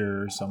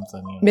theater or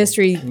something.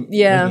 Mystery,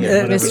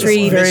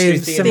 Mystery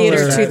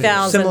Theater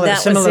 2000.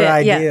 Similar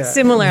idea. Yeah,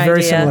 similar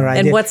idea.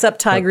 And What's Up,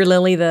 Tiger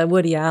Lily, the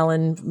Woody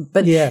Allen.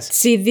 But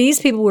see, these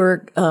people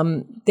were,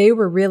 they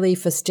were really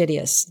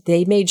fastidious.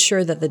 They made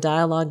sure that the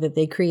dialogue that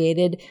they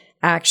created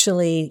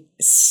actually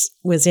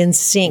was in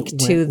sync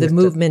to the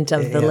movement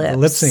of the lips. The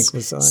lip sync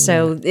was on.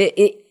 So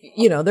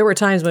there were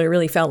times when it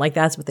really felt like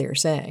that's what they were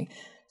saying.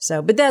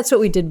 So, but that's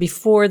what we did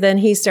before. Then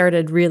he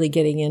started really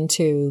getting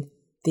into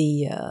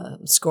the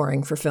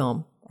scoring for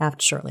film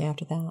shortly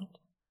after that.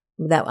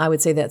 That I would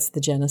say that's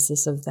the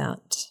genesis of that.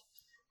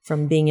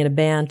 From being in a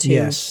band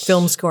to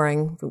film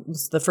scoring,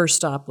 the first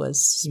stop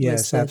was the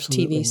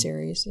TV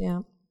series.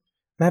 Yeah,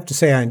 I have to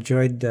say I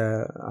enjoyed.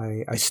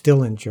 I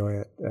still enjoy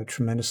it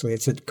tremendously.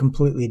 It's a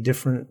completely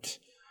different.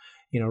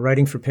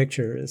 Writing for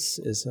picture is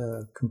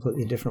a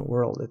completely different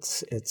world.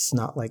 It's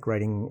not like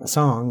writing a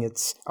song.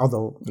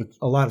 Although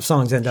a lot of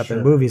songs end up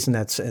in movies, and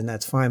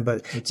that's fine.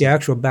 But the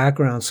actual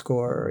background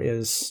score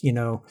is,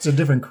 it's a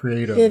different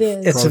creative. It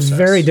is. It's a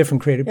very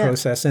different creative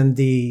process, and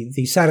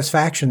the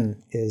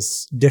satisfaction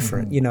is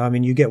different.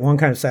 You get one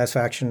kind of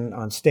satisfaction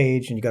on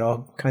stage, and you got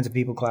all kinds of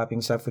people clapping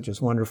and stuff, which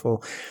is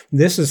wonderful.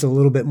 This is a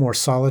little bit more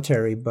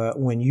solitary, but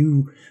when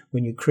you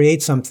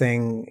create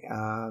something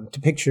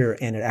to picture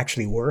and it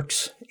actually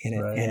works and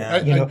Right.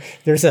 And you know,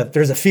 there's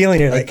a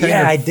feeling you're like,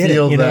 yeah, I did it.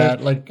 You that.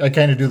 know? Like I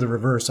kind of do the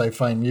reverse. I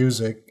find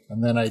music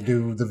and then I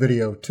do the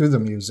video to the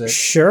music.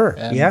 Sure.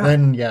 And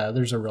then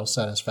there's a real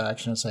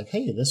satisfaction. It's like,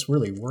 hey, this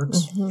really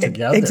works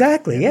together.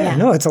 Exactly. Yeah.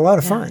 No, it's a lot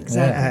of fun.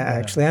 Exactly.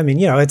 Actually, I mean,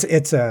 you know,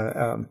 it's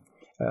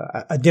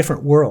a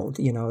different world.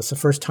 You know, it's the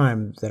first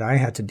time that I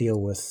had to deal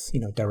with,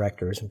 you know,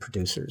 directors and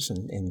producers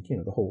and you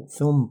know, the whole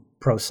film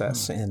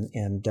process.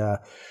 And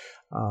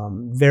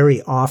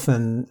very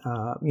often,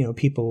 you know,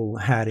 people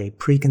had a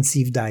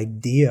preconceived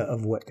idea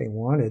of what they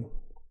wanted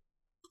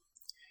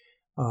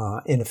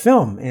in a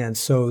film. And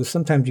so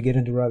sometimes you get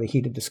into rather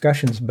heated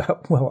discussions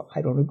about, well,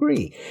 I don't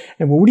agree.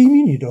 And well, what do you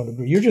mean you don't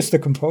agree? You're just the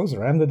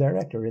composer. I'm the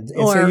director. And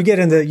so you get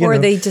into, you know.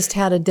 They just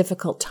had a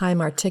difficult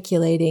time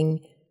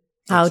articulating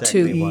how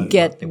to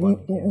get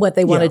what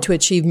they wanted to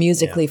achieve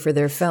musically for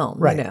their film.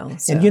 Right. You know,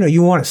 so. And, you know,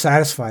 you want to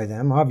satisfy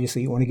them.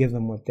 Obviously, you want to give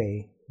them what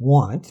they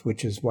want,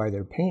 which is why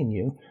they're paying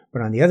you.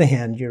 But on the other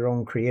hand, your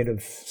own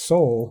creative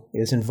soul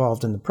is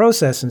involved in the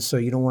process, and so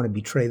you don't want to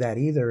betray that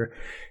either.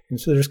 And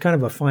so there's kind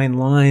of a fine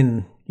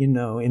line, you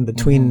know, in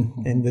between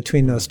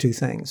those two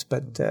things.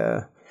 But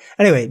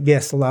anyway,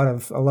 yes, a lot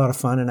of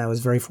fun, and I was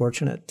very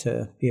fortunate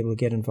to be able to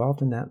get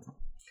involved in that.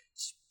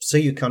 So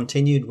you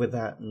continued with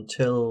that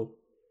until,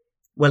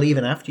 well,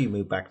 even after you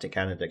moved back to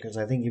Canada, because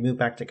I think you moved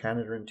back to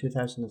Canada in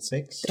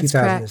 2006?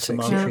 2006. To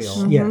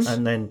Montreal. Yes.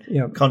 And then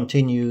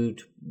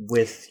continued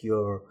with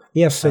your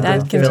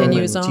that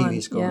continues on.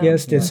 TV score. Yeah.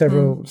 Yes, did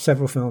several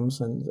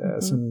films and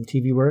some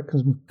TV work,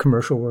 some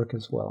commercial work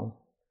as well.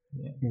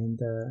 Yeah. And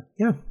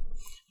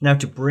Now,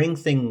 to bring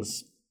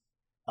things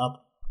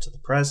up to the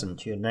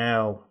present, you're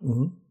now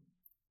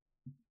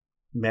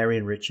Mary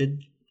and Richard.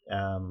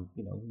 You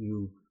know,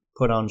 you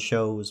put on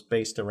shows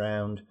based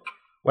around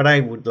what I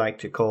would like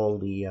to call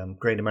the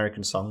Great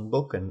American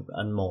Songbook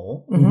and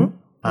more.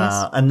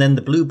 Yes. And then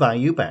the Blue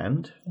Bayou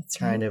Band. That's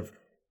kind of.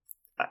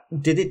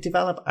 Did it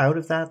develop out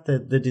of that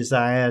the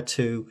desire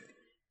to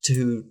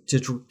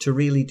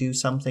really do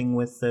something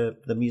with the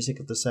music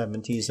of the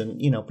 70s and,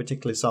 you know,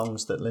 particularly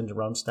songs that Linda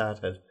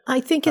Ronstadt had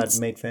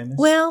made famous?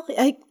 Well,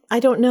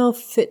 I don't know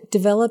if it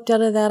developed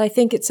out of that. I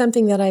think it's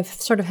something that I've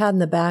sort of had in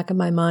the back of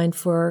my mind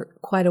for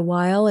quite a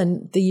while.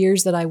 And the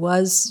years that I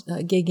was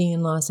gigging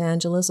in Los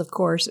Angeles, of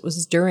course, it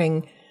was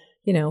during,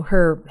 you know,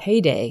 her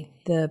heyday,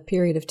 the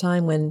period of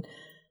time when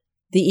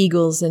the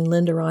Eagles and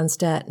Linda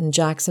Ronstadt and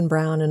Jackson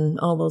Browne and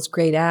all those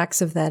great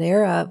acts of that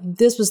era.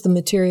 This was the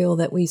material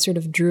that we sort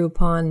of drew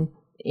upon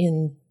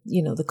in,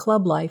 you know, the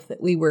club life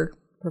that we were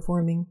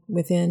performing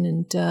within.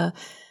 And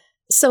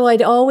so I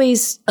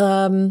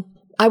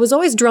was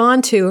always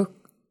drawn to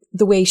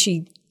the way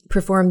she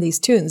performed these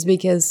tunes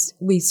because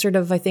we sort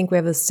of, I think we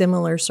have a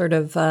similar sort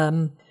of,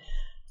 how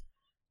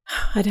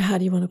do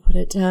you want to put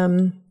it?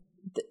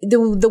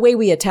 The way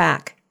we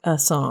attack a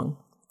song.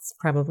 It's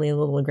probably a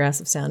little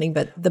aggressive sounding,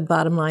 but the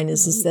bottom line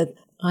is that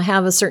I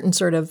have a certain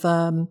sort of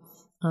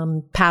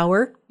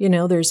power. You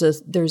know,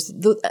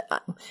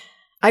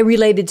 I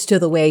related to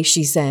the way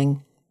she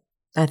sang.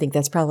 I think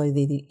that's probably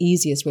the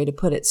easiest way to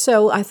put it.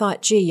 So I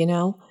thought, gee, you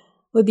know,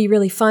 it would be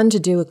really fun to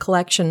do a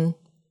collection,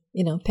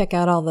 you know, pick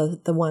out all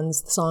the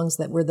songs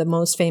that were the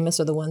most famous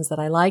or the ones that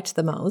I liked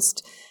the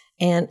most.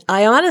 And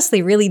I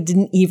honestly really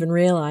didn't even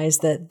realize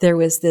that there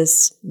was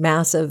this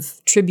massive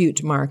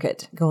tribute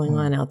market going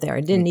on out there. I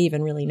didn't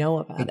even really know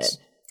about it.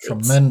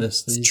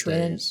 Tremendous these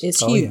days.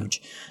 It's huge.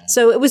 Yeah.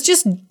 So it was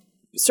just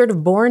sort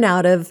of born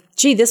out of,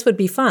 gee, this would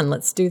be fun.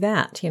 Let's do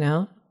that, you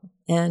know.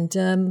 And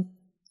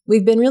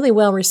we've been really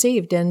well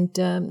received and,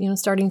 you know,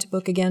 starting to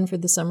book again for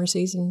the summer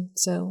season.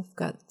 So I've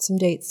got some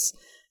dates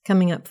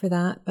coming up for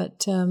that.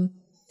 But,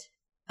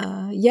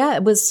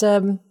 it was,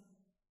 I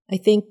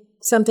think,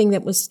 something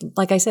that was,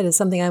 like I said, it's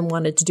something I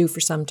wanted to do for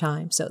some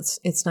time. So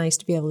it's nice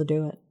to be able to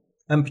do it.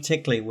 And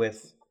particularly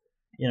with,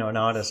 you know, an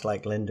artist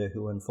like Linda,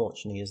 who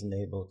unfortunately isn't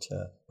able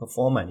to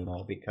perform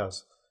anymore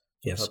because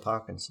of her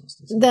Parkinson's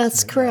disease.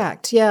 That's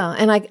correct, yeah.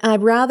 And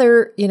I'd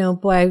rather, you know,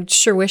 boy, I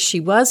sure wish she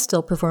was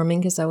still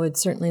performing because I would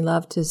certainly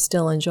love to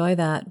still enjoy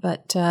that.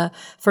 But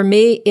for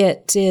me,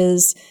 it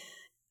is,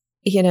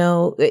 you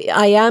know,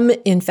 I am,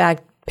 in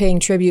fact,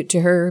 paying tribute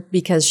to her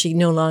because she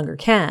no longer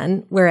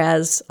can,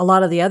 whereas a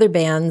lot of the other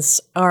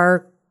bands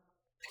are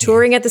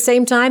touring at the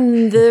same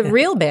time the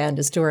real band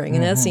is touring,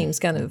 and that seems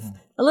kind of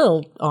a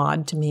little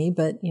odd to me,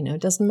 but, you know,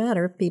 it doesn't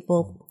matter.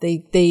 People,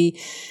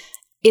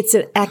 it's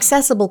an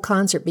accessible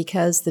concert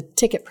because the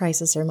ticket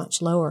prices are much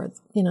lower.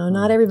 You know,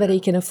 not everybody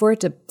can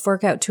afford to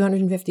fork out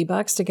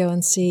 $250 to go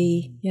and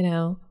see, you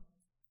know,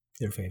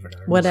 their favorite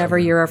artist. Whatever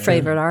your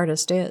favorite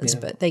artist is,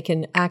 but they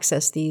can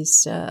access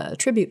these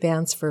tribute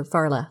bands for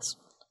far less.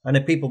 And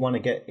if people want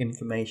to get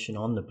information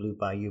on the Blue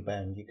Bayou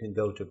Band, you can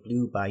go to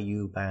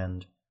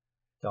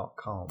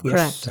bluebayouband.com.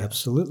 Yes, correct.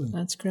 Absolutely.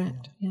 That's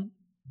correct, yeah.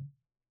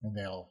 And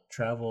they'll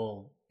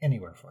travel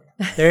anywhere for you.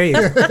 There you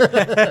go.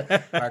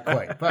 Not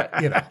quite,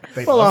 but, you know,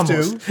 they'd love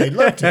to. They'd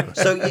love to.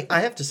 So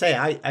I have to say,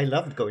 I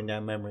loved going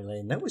down memory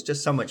lane. That was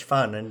just so much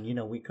fun. And, you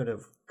know, we could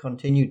have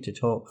continued to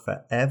talk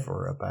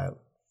forever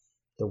about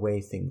the way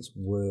things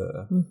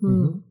were.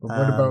 But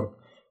what about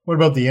What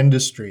about the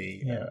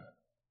industry?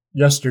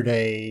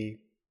 Yesterday,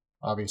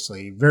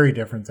 obviously, very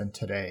different than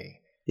today.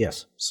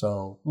 Yes.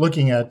 So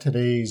looking at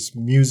today's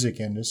music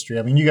industry,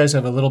 I mean, you guys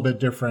have a little bit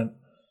different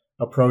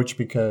approach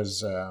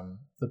because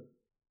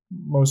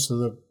most of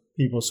the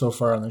people so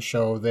far on the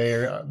show, they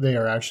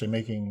are actually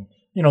making,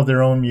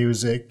 their own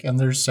music, and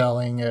they're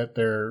selling it.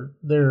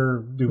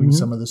 They're doing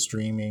some of the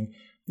streaming.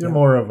 They're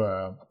more of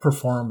a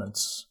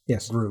performance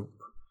group.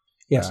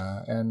 Yes.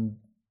 And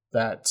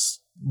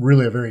that's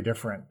really a very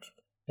different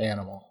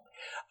animal.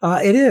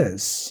 It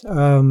is.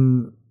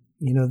 The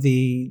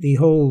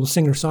whole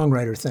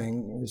singer-songwriter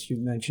thing, as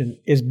you mentioned,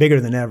 is bigger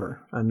than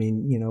ever. I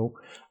mean,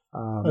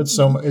 it's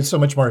so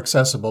much more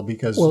accessible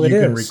because you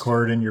can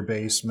record in your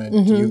basement.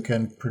 Mm-hmm. You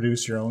can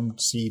produce your own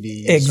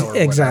CDs or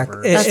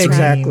whatever.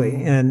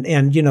 Exactly. And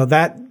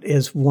that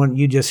is one,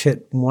 you just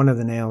hit one of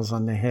the nails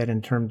on the head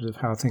in terms of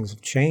how things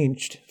have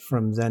changed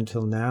from then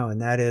till now. And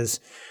that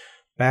is,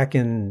 back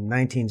in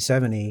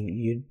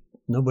 1970,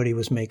 nobody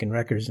was making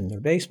records in their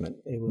basement.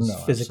 It was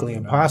physically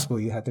impossible.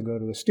 You had to go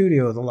to a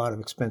studio with a lot of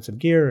expensive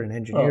gear and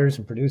engineers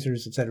and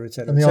producers, et cetera, et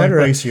cetera, and the only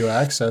place you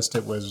accessed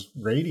it was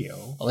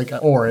radio,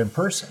 or in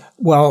person.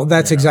 Well,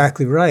 that's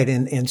exactly right.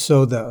 And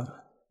so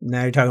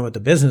now you're talking about the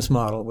business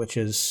model, which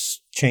has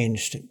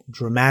changed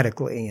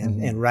dramatically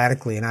and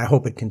radically, and I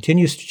hope it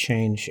continues to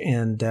change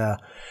and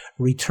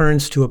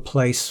returns to a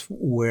place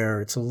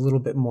where it's a little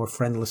bit more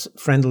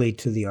friendly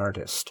to the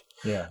artist.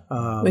 Yeah,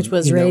 which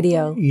was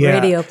radio.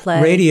 Radio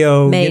play.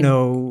 Radio, made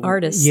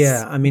artists.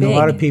 Yeah, I mean, big. A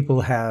lot of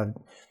people have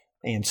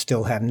and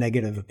still have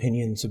negative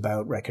opinions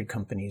about record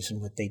companies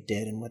and what they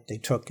did and what they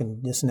took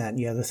and this and that and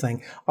the other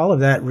thing. All of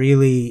that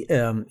really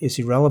is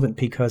irrelevant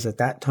because at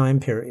that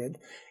time period,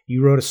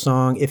 you wrote a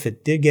song. If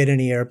it did get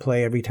any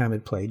airplay every time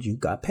it played, you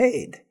got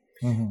paid.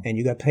 Mm-hmm. And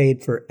you got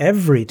paid for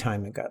every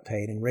time it got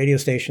played. And radio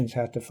stations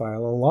have to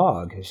file a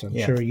log, as I'm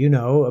sure you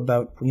know,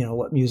 about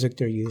what music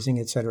they're using,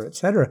 et cetera, et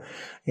cetera.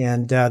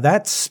 And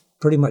that's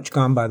pretty much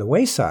gone by the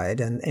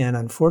wayside. And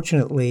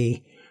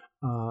unfortunately,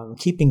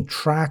 keeping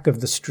track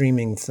of the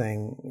streaming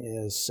thing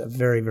is a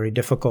very, very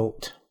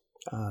difficult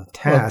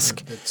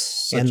task. Well,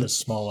 it's such a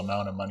small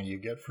amount of money you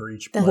get for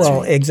each play.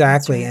 Well,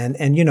 exactly. Right.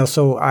 And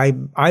so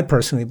I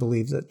personally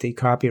believe that the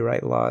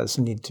copyright laws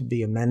need to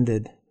be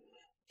amended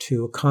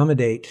to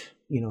accommodate,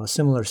 a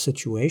similar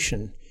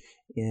situation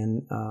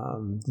in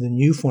the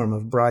new form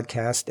of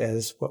broadcast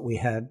as what we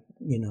had,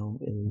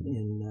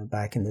 in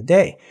back in the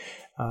day.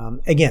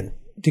 Again,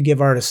 to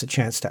give artists a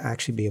chance to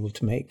actually be able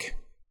to make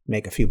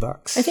a few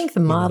bucks. I think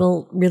the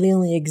model really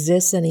only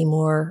exists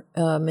anymore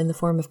in the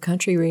form of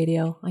country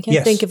radio. I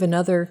can't think of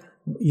another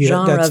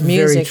genre of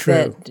music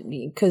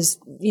because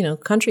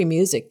country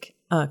music,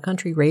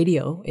 country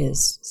radio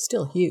is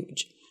still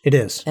huge. It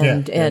is.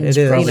 And it's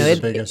probably the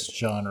biggest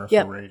genre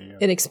for radio.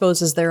 It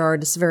exposes their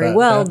artists very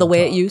well the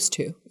way it used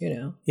to,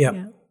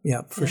 Yeah,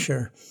 for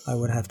sure. I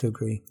would have to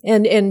agree.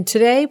 And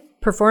today,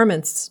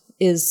 performance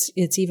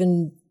it's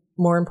even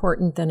more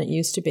important than it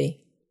used to be.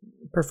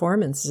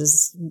 Performance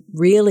is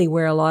really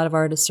where a lot of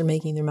artists are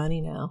making their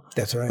money now.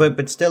 That's right.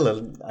 But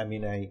still, I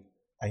mean, I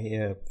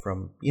hear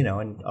from,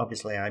 and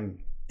obviously I'm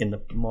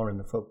more in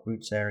the folk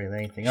roots area than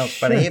anything else,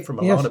 but I hear from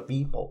a lot of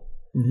people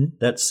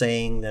that's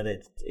saying that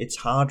it's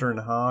harder and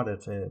harder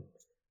to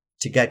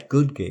get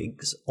good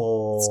gigs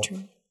or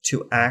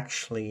to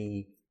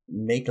actually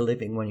make a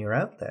living when you're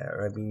out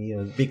there. I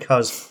mean,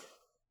 because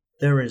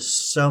there is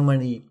so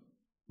many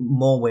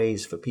more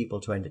ways for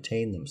people to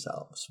entertain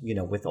themselves,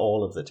 with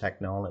all of the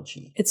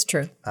technology. It's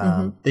true.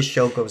 This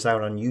show goes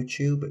out on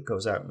YouTube. It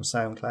goes out on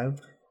SoundCloud.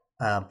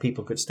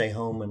 People could stay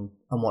home and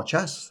watch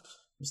us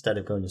instead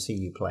of going to see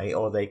you play,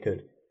 or they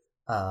could,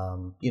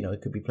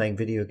 it could be playing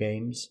video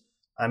games.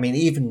 I mean,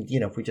 even,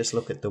 if we just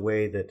look at the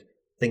way that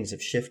things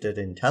have shifted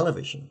in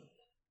television.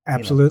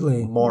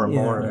 Absolutely. More and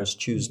more of us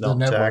choose not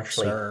to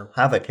actually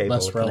have a cable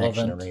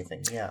connection or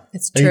anything. Yeah.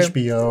 It's true.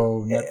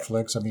 HBO,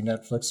 Netflix. I mean,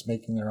 Netflix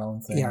making their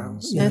own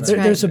things. Yeah,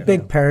 there's a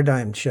big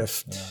paradigm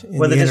shift in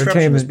the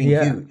disruption has been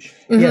huge.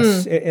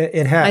 Yes,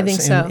 it has. I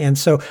think so. And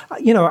so,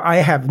 I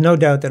have no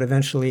doubt that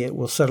eventually it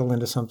will settle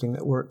into something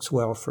that works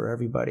well for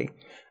everybody.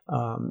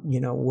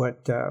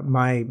 What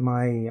my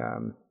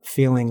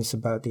feelings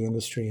about the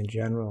industry in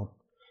general,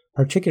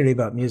 particularly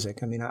about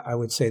music. I mean, I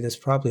would say this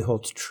probably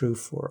holds true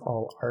for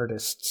all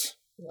artists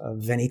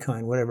of any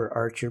kind, whatever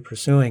art you're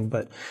pursuing,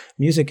 but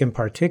music in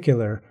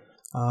particular.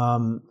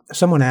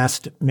 Someone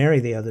asked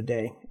Mary the other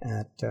day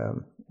at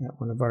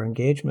one of our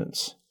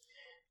engagements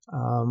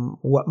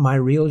what my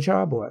real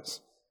job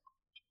was.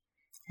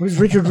 What does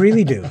Richard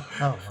really do?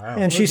 Oh, wow.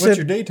 And she What's said,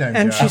 your daytime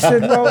and job? she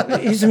said, well,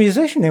 he's a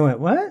musician. They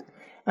went, what?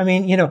 I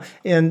mean,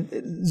 and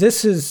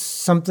this is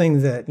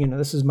something that,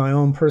 this is my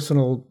own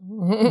personal,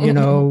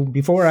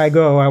 before I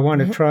go, I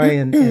want to try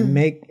and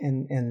make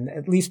and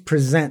at least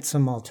present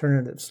some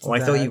alternatives to I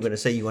that. thought you were going to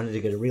say you wanted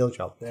to get a real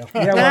job there.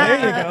 Yeah, well, there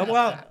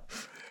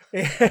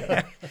you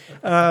go.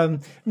 Well,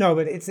 no,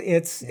 but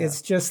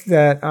it's just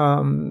that,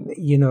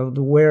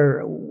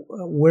 where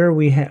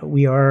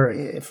we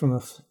are from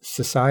a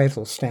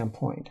societal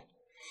standpoint.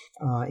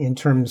 in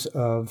terms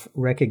of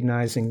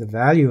recognizing the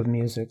value of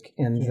music,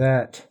 and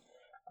that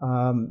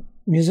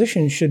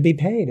musicians should be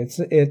paid.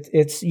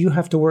 It's you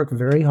have to work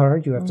very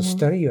hard. You have to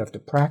study. You have to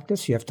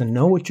practice. You have to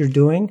know what you're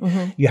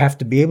doing. You have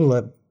to be able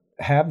to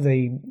have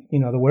the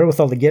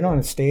wherewithal to get on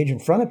a stage in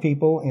front of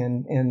people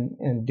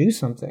and do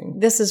something.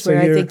 This is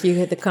where I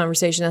think the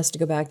conversation has to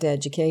go back to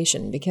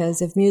education,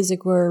 because if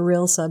music were a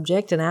real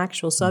subject, an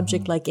actual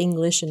subject like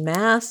English and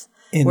math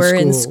were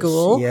in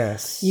school,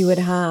 yes, you would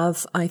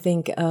have, I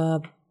think,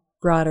 a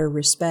broader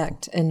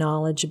respect and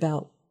knowledge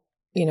about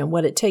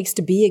what it takes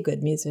to be a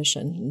good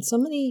musician. And so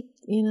many,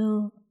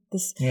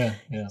 this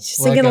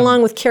singing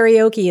along with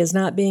karaoke is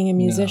not being a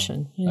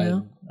musician.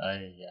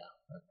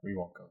 We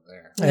won't go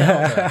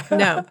there.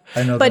 No.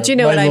 I know, but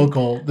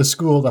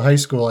the high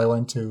school I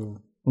went to,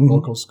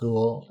 local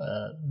school,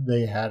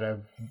 they had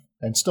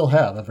and still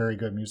have a very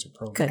good music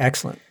program. Good.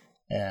 Excellent.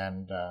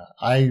 And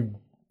I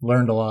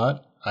learned a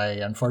lot. I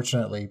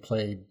unfortunately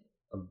played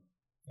an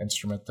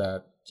instrument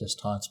that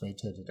just haunts me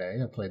to today.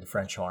 I played the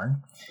French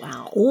horn.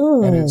 Wow.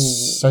 Ooh. And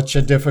it's such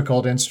a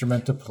difficult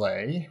instrument to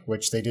play,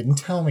 which they didn't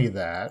tell me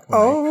that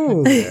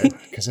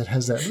because it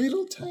has that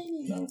little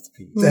tiny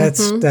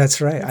mouthpiece. That's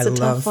right. I It's a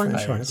love tough one.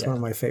 French horn. It's one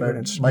of my favorite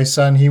instruments. My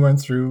son, he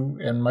went through,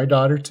 and my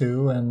daughter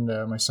too, and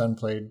my son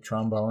played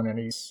trombone, and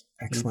he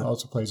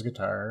also plays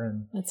guitar.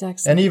 And that's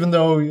excellent. And even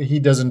though he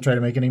doesn't try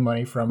to make any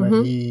money from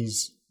it,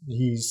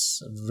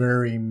 he's a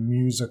very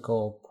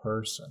musical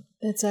person.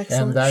 That's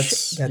excellent. And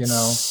that's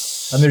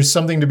and there's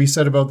something to be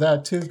said about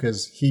that too,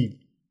 because he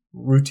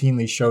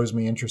routinely shows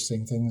me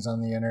interesting things on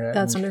the internet.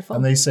 That's wonderful.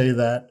 And they say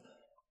that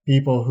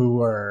people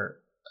who are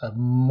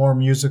more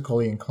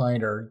musically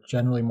inclined are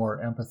generally more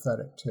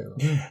empathetic too.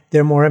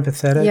 They're more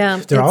empathetic.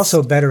 Yeah, they're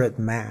also better at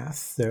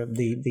math.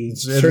 The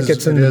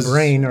circuits in the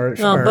brain are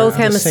both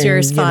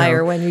hemispheres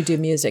fire when you do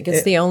music.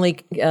 It's the only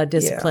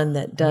discipline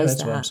that does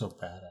that's that. Why I'm so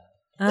bad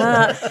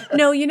at it.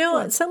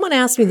 No, someone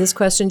asked me this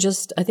question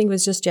I think it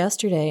was just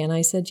yesterday, and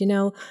I said,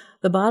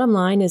 the bottom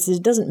line is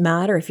it doesn't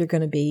matter if you're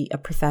going to be a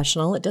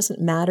professional. It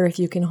doesn't matter if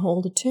you can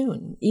hold a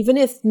tune. Even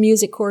if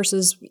music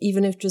courses,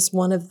 even if just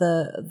one of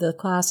the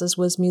classes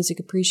was music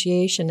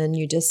appreciation and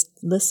you just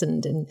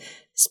listened and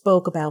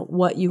spoke about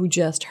what you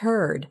just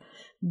heard,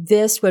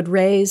 this would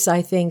raise,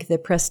 I think, the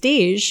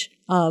prestige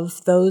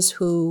of those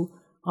who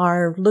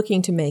are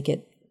looking to make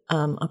it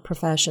a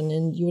profession,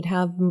 and you would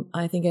have,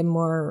 I think, a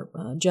more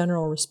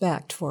general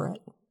respect for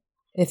it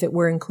if it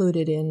were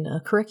included in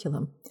a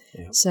curriculum.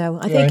 Yeah. So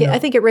I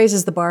think it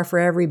raises the bar for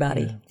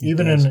everybody. Yeah.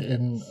 Even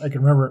in I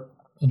can remember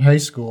in high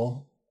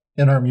school,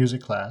 in our music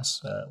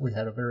class, we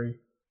had a very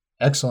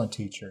excellent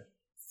teacher,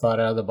 thought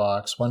out of the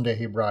box. One day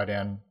he brought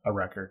in a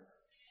record,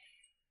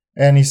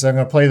 and he said, "I'm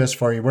going to play this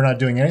for you. We're not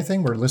doing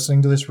anything. We're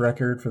listening to this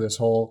record for this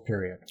whole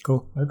period."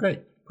 Cool. Oh,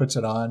 great. Puts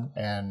it on,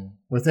 and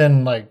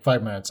within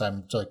 5 minutes,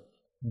 I'm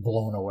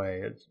blown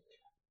away. It's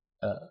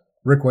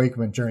Rick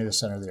Wakeman, Journey to the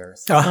Center of the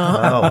Earth. Oh,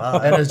 wow.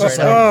 And it's just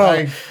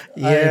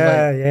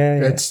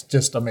it's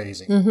just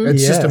amazing.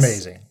 It's just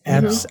amazing.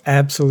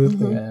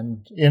 Absolutely.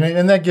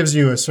 And that gives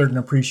you a certain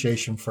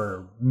appreciation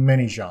for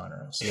many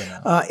genres.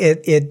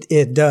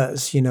 It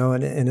does,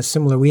 and a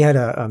similar, we had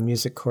a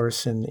music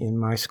course in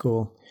my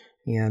school,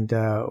 and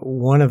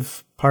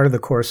part of the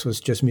course was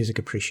just music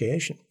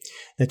appreciation.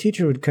 The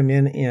teacher would come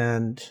in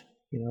and,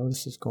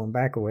 this is going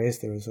back a ways.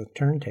 There was a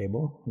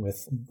turntable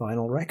with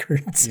vinyl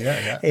records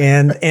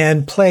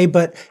and play.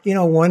 But,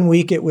 1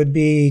 week it would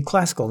be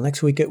classical.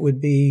 Next week it would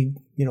be,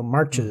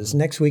 marches. Mm-hmm.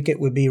 Next week it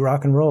would be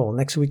rock and roll.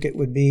 Next week it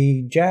would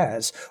be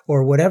jazz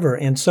or whatever.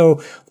 And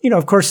so,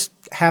 of course,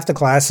 half the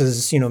class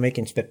is,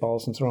 making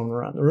spitballs and throwing them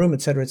around the room,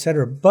 et cetera, et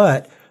cetera.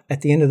 But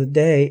at the end of the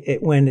day,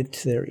 it went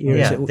into their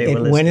ears. Yeah,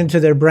 it went into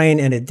their brain,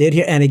 and it did,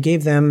 and it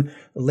gave them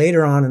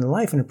later on in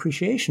life an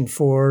appreciation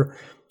for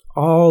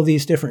all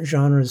these different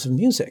genres of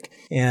music.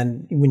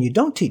 And when you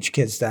don't teach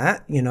kids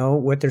that,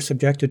 what they're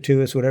subjected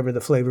to is whatever the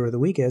flavor of the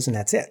week is, and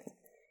that's it.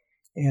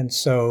 And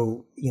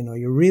so,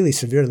 you're really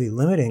severely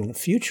limiting the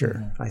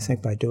future, I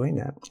think, by doing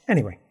that.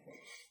 Anyway.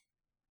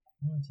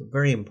 It's a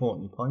very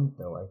important point,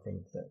 though, I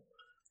think, that,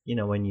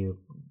 when you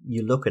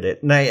look at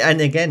it,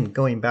 and again,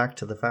 going back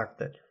to the fact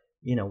that,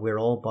 we're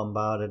all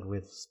bombarded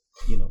with,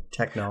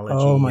 technology.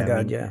 Oh, my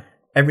God,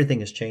 Everything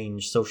has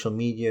changed. Social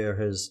media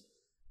has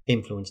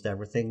influenced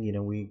everything.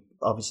 We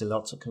obviously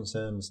lots of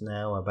concerns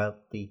now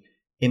about the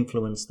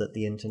influence that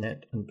the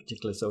internet and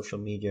particularly social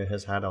media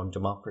has had on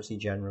democracy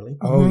generally.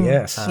 Oh,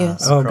 yes.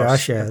 Yes.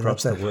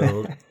 Across the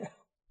world.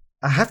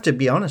 I have to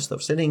be honest, though,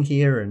 sitting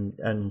here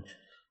and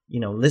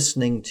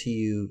listening to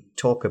you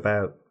talk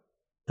about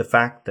the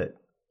fact that,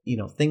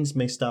 things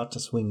may start to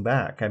swing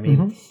back. I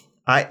mean,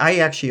 I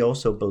actually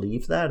also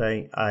believe that.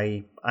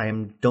 I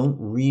don't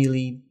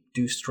really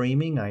do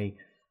streaming.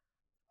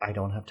 I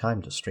don't have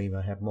time to stream.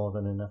 I have more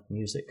than enough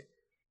music,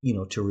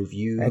 to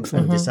review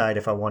and decide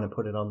if I want to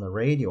put it on the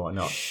radio or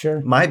not.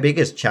 Sure. My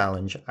biggest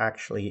challenge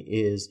actually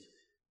is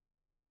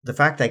the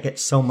fact I get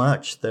so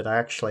much that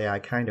actually I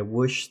kind of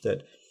wish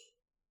that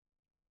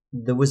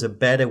there was a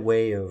better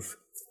way of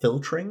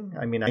filtering.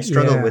 I mean, I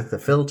struggle with the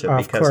filter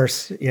of because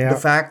course, the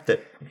fact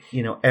that,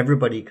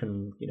 everybody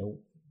can,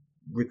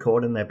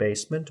 record in their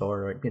basement,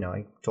 or,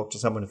 I talked to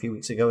someone a few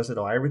weeks ago and said,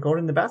 I record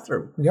in the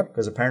bathroom. Yep.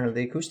 Because apparently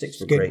the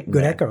acoustics were great.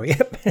 Good echo,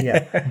 yep.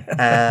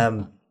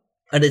 Yeah.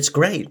 And it's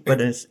great,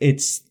 but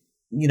it's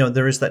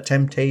there is that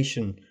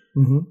temptation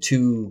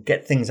to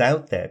get things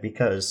out there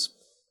because,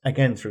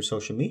 again, through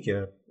social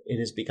media, it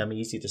has become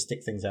easy to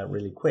stick things out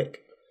really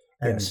quick.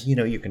 And,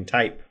 you can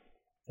type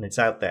and it's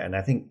out there. And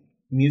I think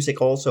music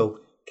also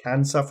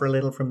can suffer a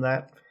little from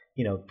that.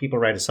 People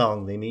write a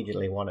song, they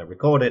immediately want to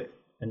record it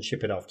and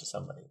ship it off to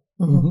somebody.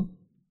 Mm-hmm.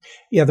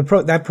 Yeah,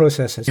 that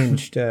process has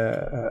changed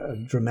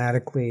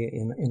dramatically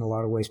in a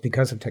lot of ways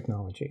because of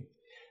technology.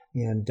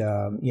 And,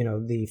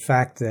 the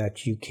fact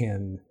that you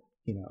can,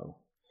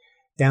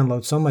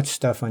 download so much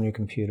stuff on your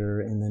computer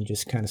and then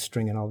just kind of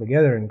string it all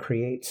together and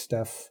create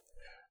stuff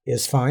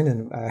is fine.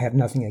 And I have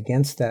nothing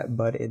against that,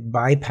 but it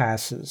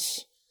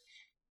bypasses,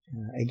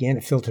 again,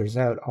 it filters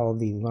out all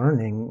the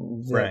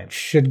learning that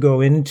should go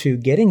into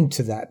getting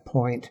to that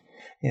point.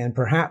 And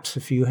perhaps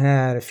if you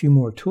had a few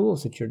more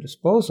tools at your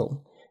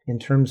disposal in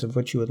terms of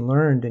what you had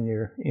learned in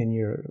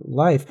your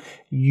life,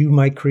 you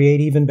might create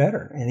even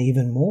better and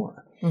even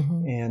more.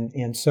 Mm-hmm.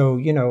 And so,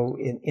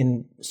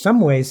 in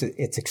some ways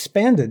it's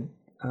expanded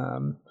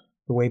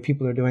the way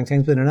people are doing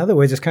things, but in other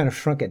ways it's kind of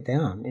shrunk it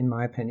down, in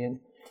my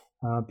opinion,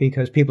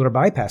 because people are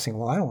bypassing.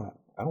 Well, I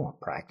don't want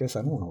practice.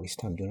 I don't want to waste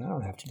time doing that. I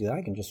don't have to do that.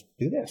 I can just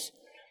do this,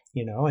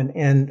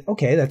 and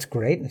okay, that's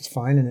great and it's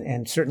fine.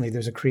 And certainly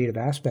there's a creative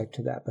aspect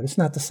to that, but it's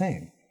not the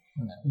same.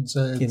 No, it's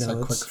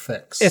a quick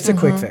fix. It's a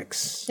quick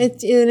fix.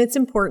 It's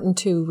important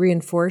to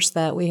reinforce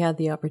that. We had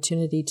the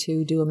opportunity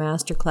to do a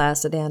master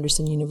class at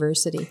Anderson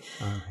University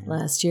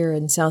last year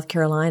in South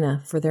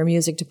Carolina for their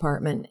music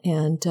department.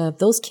 And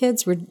those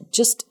kids were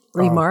just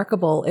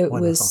remarkable.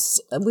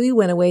 We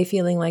went away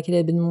feeling like it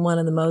had been one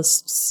of the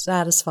most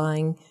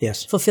satisfying,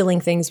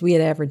 fulfilling things we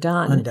had ever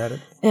done.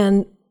 Undoubtedly.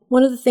 And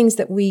one of the things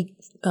that we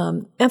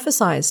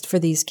emphasized for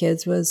these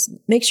kids was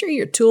make sure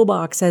your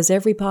toolbox has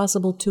every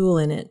possible tool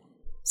in it,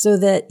 so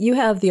that you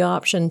have the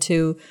option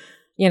to,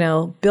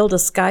 build a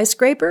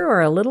skyscraper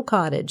or a little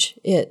cottage.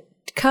 It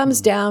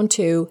comes down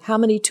to how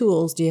many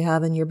tools do you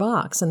have in your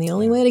box. And the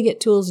only way to get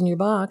tools in your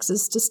box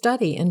is to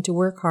study and to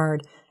work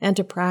hard and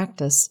to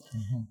practice,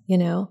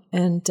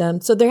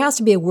 And so there has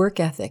to be a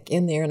work ethic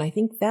in there. And I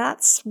think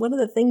that's one of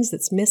the things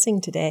that's missing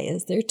today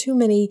is there are too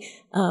many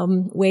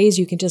ways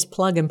you can just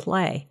plug and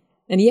play.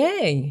 And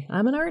yay,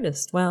 I'm an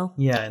artist. Well,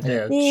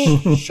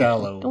 it's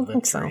shallow don't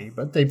think so.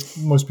 But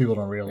most people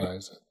don't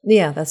realize it.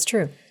 Yeah, that's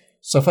true.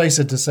 Suffice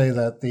it to say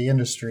that the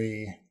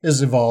industry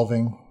is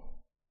evolving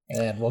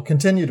and will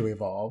continue to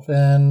evolve.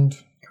 And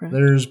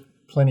there's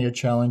plenty of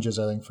challenges,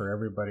 I think, for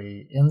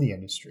everybody in the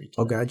industry today.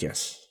 Oh, God,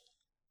 yes.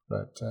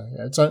 But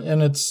I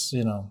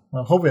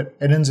hope it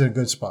ends in a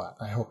good spot.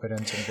 I hope it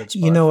ends in a good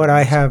spot. You know what?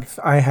 I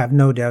have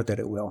no doubt that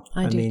it will.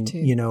 I do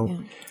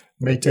too.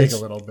 May take a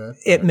little bit.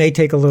 It may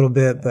take a little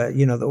bit, but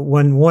the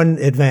one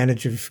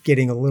advantage of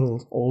getting a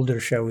little older,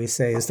 shall we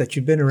say, is that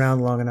you've been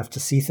around long enough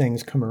to see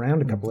things come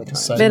around a couple of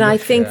times. But I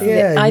think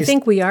I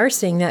think we are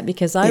seeing that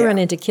because I run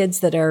into kids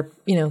that are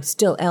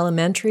still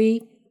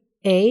elementary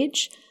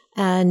age,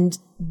 and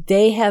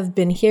they have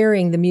been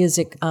hearing the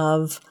music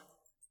of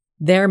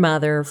their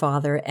mother or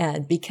father,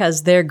 and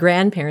because their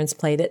grandparents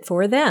played it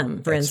for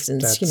them. For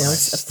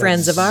instance,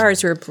 friends of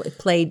ours who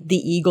played the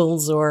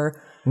Eagles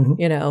or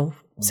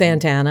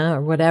Santana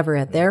or whatever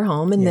at their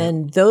home. And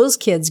then those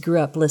kids grew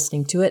up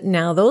listening to it. And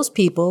now those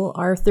people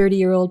are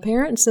 30-year-old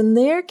parents and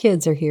their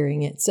kids are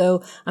hearing it.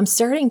 So I'm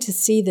starting to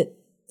see that,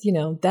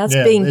 that's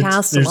being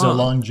passed along. There's a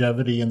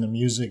longevity in the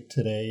music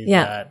today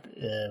that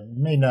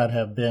may not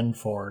have been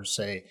for,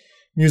 say,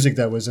 music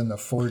that was in the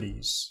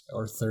 40s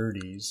or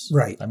 30s.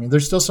 Right. I mean,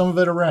 there's still some of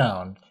it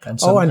around. And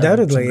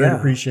undoubtedly, some great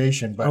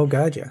appreciation. But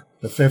God, yeah.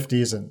 The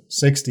 50s and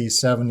 60s,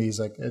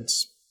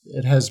 70s,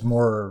 it has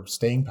more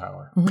staying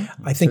power.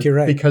 Mm-hmm. I think you're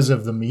right. Because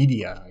of the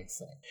media, I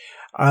think.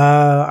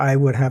 I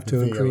would have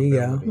to agree,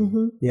 yeah.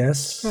 Mm-hmm.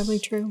 Yes. Probably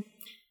true.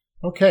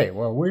 Okay,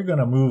 well, we're going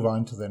to move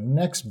on to the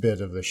next bit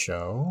of the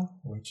show,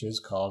 which is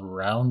called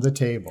Round the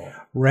Table.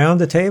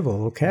 Round the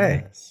Table,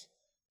 okay. Yes.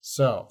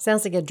 So.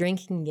 Sounds like a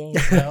drinking game.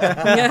 You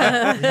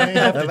may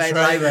have to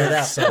try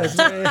that.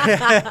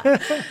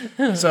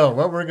 So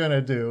what we're going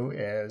to do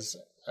is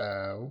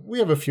we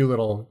have a few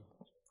little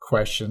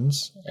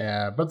questions,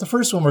 but the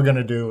first one we're going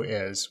to do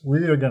is we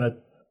are going to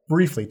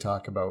briefly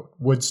talk about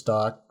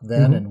Woodstock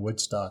then and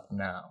Woodstock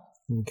now.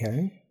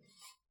 Okay.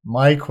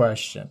 My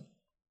question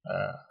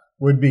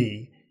would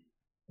be,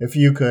 if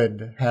you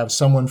could have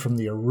someone from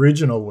the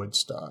original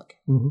Woodstock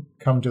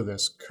come to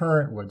this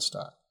current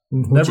Woodstock.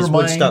 Never mind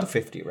Woodstock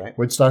 50, right?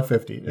 Woodstock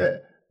 50. Yeah.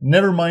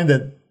 Never mind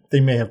that they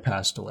may have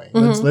passed away.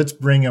 Let's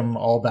bring them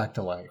all back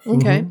to life.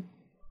 Okay.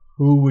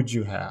 Who would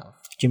you have?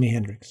 Jimi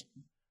Hendrix.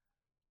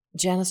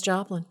 Janis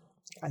Joplin.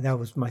 That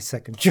was my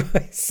second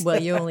choice. Well,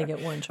 you only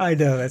get one choice. I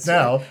know. That's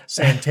now right.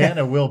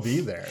 Santana will be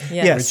there.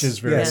 Yes. Which is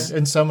very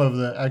and some of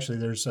the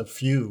there's a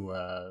few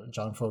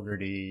John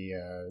Fogerty,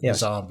 the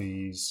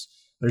Zombies,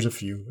 There's a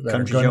few. That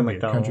Country are Joe gonna be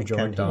McDonald, Country Joe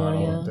Ken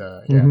McDonald.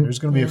 Dolan. There's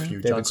going to be a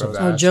few. David John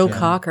Crosby. Joe Sebastian.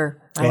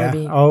 Cocker. That would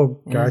be.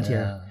 Oh, God,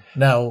 yeah.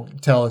 Now,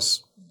 tell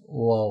us,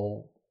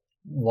 well,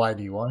 why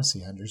do you want to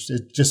see Hendrix?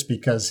 Just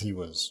because he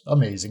was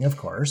amazing, of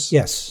course.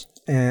 Yes,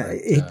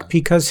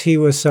 because he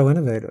was so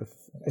innovative,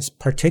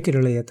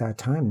 particularly at that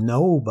time.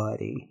 No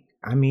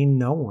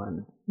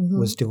one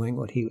was doing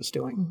what he was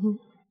doing. Mm-hmm.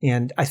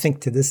 And I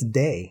think to this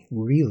day,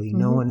 really,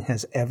 no one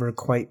has ever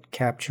quite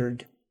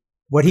captured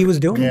what he was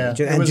doing. Yeah,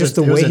 And just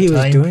the way he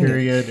was doing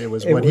it. It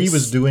was what he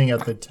was doing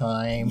at the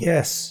time.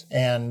 Yes.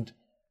 And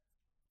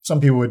some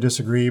people would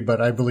disagree,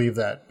 but I believe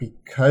that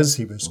because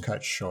he was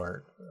cut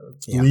short,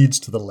 leads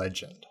to the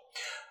legend.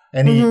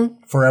 And he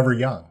forever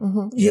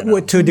young.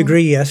 To a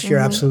degree, yes, you're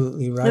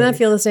absolutely right. And I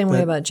feel the same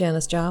way about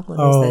Janis Joplin.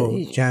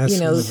 Janis. You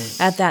know,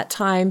 at that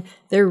time,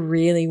 there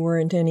really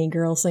weren't any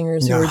girl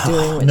singers who were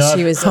doing what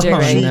she was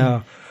doing.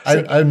 No.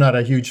 I'm not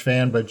a huge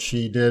fan, but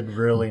she did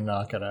really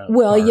knock it out.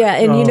 Well, yeah,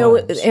 and you know,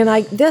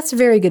 and that's a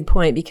very good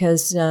point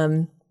because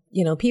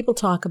you know, people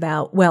talk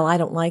about, well, I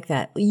don't like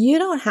that. You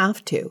don't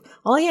have to.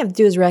 All you have to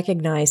do is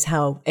recognize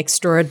how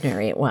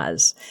extraordinary it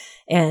was.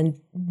 And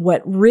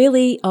what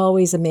really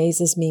always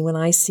amazes me when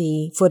I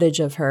see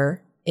footage of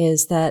her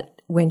is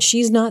that when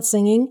she's not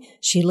singing,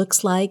 she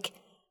looks like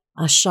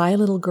a shy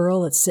little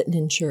girl that's sitting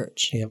in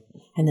church. Yep.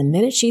 And the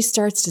minute she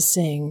starts to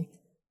sing,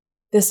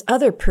 this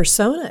other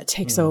persona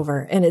takes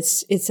over, and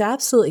it's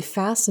absolutely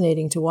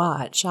fascinating to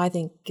watch. I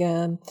think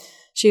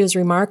she was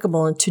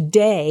remarkable. And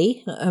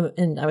today,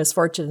 and I was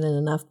fortunate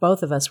enough,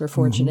 both of us were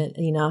fortunate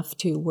enough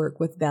to work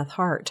with Beth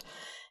Hart.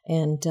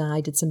 And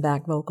I did some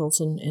back vocals,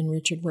 and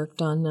Richard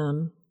worked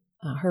on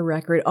her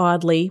record.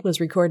 Oddly, was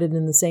recorded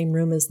in the same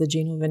room as the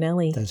Gino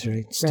Vanelli. That's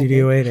right.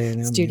 Studio 8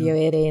 A&M. Studio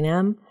 8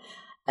 A&M.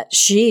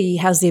 She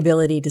has the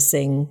ability to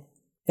sing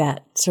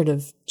that sort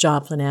of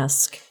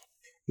Joplin-esque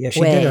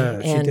way,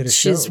 and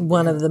she's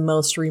one of the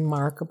most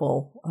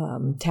remarkable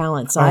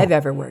talents I've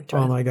ever worked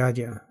with. Oh my God,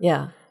 yeah.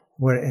 Yeah.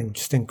 And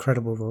just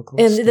incredible vocals.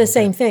 And the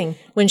same thing,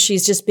 when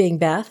she's just being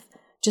Beth,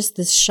 just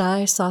this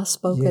shy,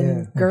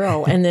 soft-spoken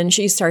girl, and then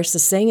she starts to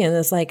sing, and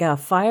it's like a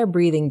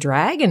fire-breathing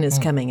dragon is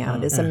coming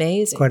out. It's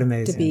amazing. Quite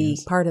amazing. To be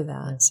part of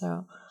that.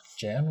 So,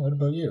 Jan, what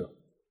about you?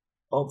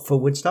 Oh, for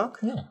Woodstock?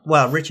 Yeah.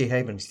 Well, Richie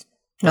Havens.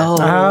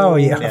 Oh,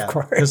 yeah, of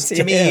course.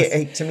 To me,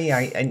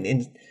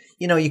 and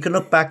you know, you can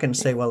look back and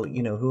say, well,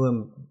 you know, who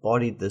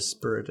embodied the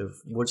spirit of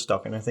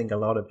Woodstock, and I think a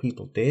lot of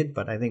people did,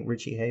 but I think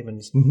Richie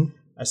Havens,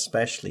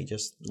 especially,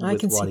 just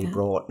with what he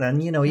brought,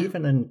 and you know,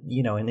 even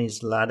in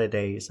his latter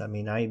days, I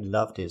mean, I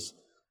loved his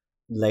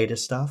later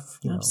stuff.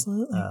 You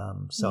Absolutely.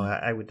 know, so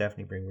I would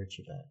definitely bring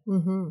Richie back.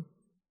 Mm-hmm.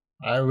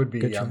 I would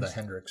be on the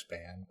Hendrix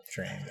band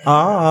train.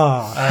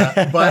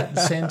 But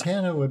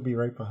Santana would be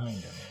right behind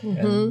him,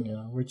 and you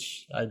know,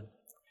 which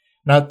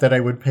not that I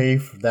would pay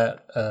for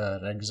that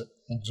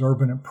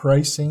exorbitant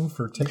pricing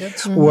for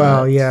tickets.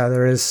 Well, yeah,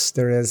 there is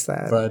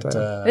that. But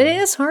it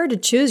is hard to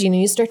choose. You know,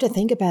 you start to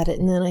think about it,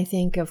 and then I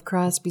think of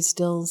Crosby,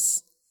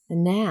 Stills,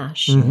 and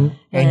Nash. And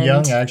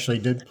Young actually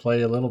did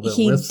play a little bit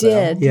with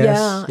them. He did,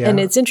 yeah. And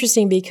it's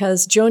interesting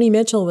because Joni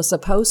Mitchell was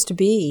supposed to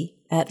be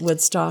at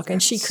Woodstock,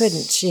 and she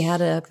couldn't. She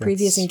had a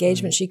previous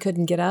engagement she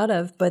couldn't get out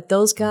of, but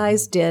those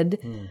guys did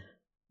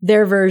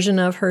their version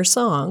of her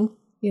song,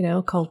 you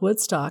know, called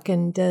Woodstock,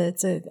 and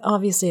it's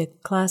obviously a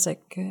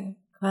classic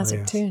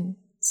tune.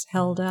 It's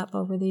held up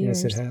over the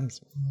years. Yes, it has.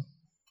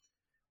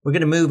 We're going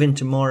to move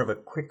into more of a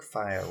quick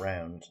fire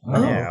round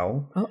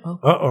now.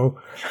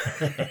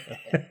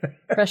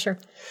 Pressure.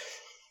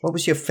 What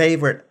was your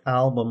favorite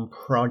album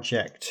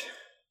project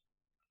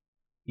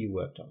you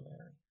worked on there?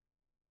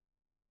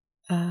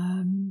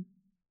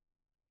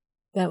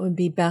 That would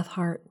be Beth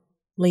Hart,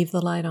 Leave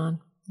the Light On.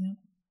 Yeah.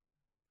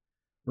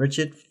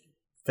 Richard,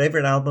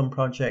 favorite album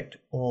project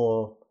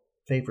or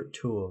favorite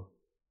tour?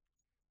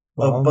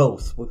 Well,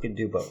 both. We can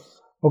do both.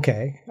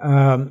 Okay.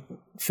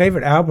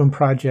 Favorite album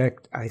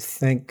project, I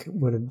think,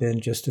 would have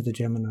been Just to the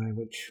Gemini,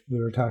 which we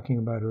were talking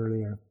about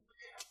earlier,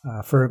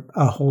 for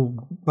a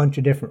whole bunch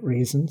of different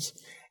reasons.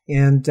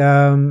 And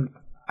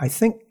I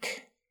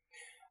think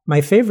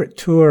my favorite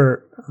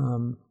tour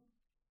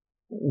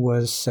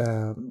was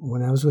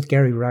when I was with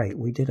Gary Wright.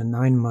 We did a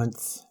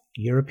 9-month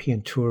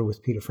European tour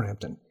with Peter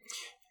Frampton.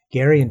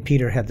 Gary and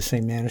Peter had the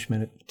same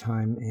management at the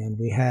time, and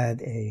we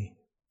had a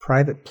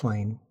private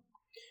plane,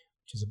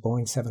 which is a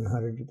Boeing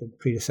 700, the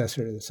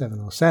predecessor to the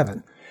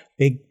 707.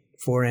 Big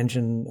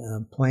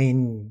 4-engine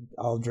plane,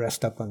 all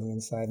dressed up on the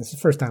inside. This is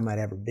the first time I'd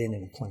ever been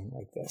in a plane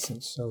like this,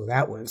 and so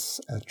that was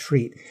a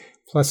treat.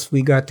 Plus,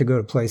 we got to go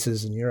to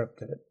places in Europe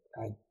that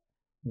I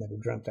never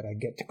dreamt that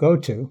I'd get to go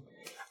to.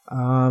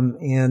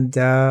 And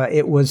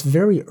it was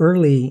very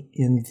early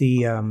in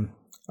the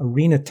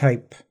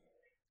arena-type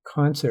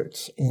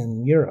concerts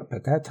in Europe.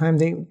 At that time,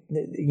 it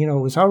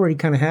was already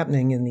kind of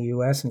happening in the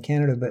U.S. and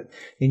Canada, but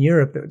in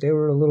Europe, they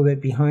were a little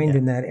bit behind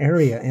in that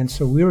area. And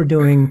so we were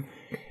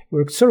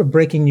sort of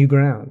breaking new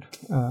ground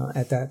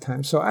at that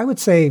time. So I would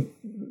say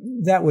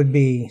that would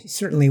be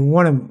certainly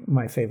one of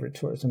my favorite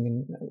tours. I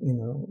mean,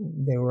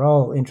 they were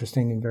all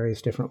interesting in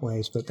various different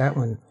ways, but that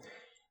one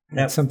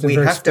Now, something we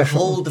very have special.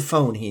 to hold the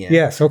phone here.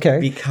 Yes, okay.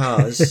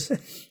 Because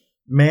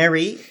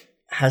Mary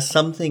has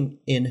something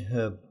in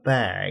her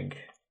bag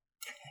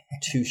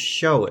to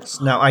show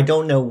us. Now, I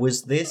don't know,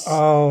 was this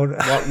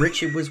what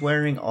Richard was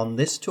wearing on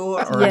this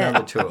tour or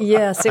another tour?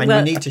 Yes. And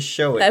you need to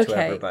show it to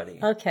everybody.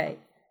 Okay.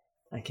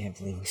 I can't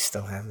believe we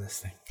still have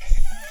this thing.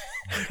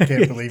 I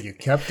can't believe you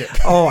kept it.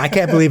 Oh, I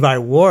can't believe I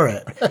wore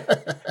it.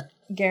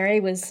 Gary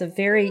was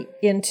very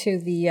into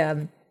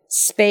the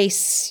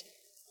space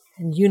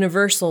and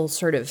universal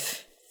sort of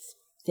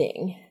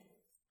thing.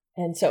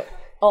 And so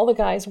all the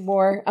guys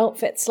wore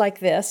outfits like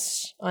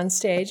this on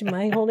stage. Am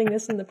I holding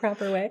this in the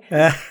proper way?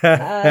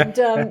 And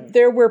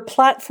there were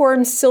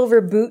platform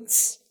silver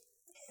boots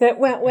that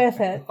went with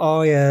it.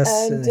 Oh, yes.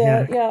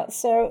 And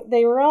so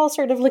they were all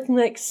sort of looking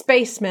like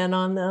spacemen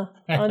on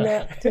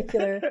that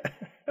particular.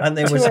 And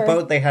they were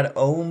supposed, they had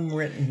OM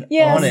written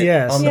on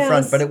it, on the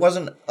front, but it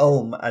wasn't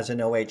OM as in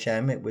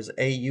OHM, it was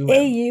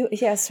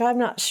AUM. So I'm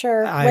not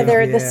sure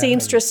whether the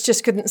seamstress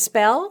just couldn't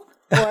spell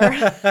or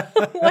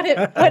what it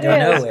I don't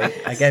know.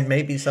 Again,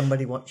 maybe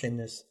somebody watching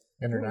this.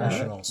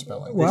 International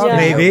spelling. Well,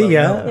 maybe, Who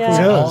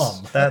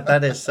knows?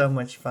 That is so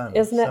much fun.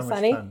 Isn't that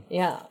funny?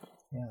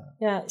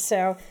 Yeah.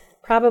 So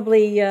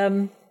probably,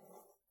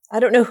 I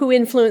don't know who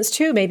influenced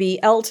who.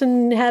 Maybe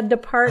Elton had a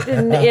part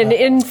in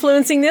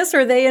influencing this,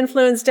 or they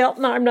influenced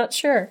Elton. I'm not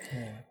sure.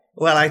 Yeah.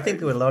 Well, I think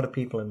there were a lot of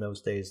people in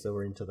those days that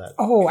were into that.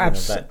 Oh,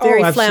 absolutely.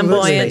 Very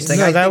flamboyant. I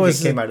think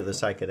it came out of the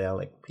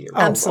psychedelic period.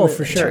 Absolutely. Oh,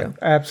 for sure. True.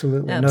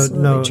 Absolutely.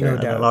 No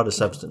doubt. And a lot of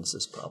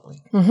substances, probably.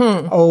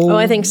 Mm-hmm. Oh,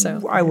 I think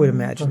so. I would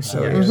imagine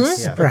so.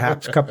 Yes. Yeah.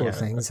 Perhaps a couple of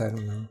things. I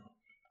don't know.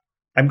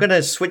 I'm going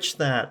to switch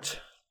that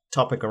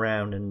topic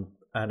around and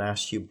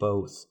ask you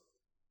both.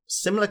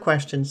 Similar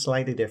question,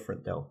 slightly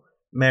different though.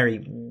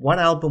 Mary, what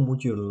album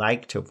would you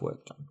like to have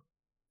worked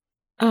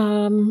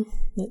on?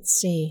 Let's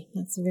see.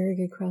 That's a very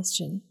good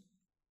question.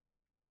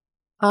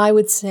 I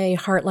would say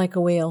Heart Like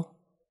a Whale,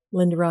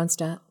 Linda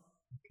Ronstadt.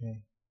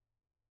 Okay.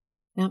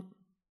 Yep.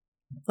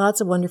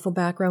 Lots of wonderful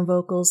background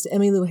vocals.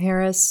 Emmylou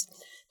Harris,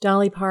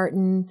 Dolly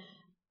Parton,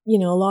 a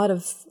lot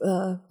of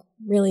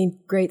really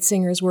great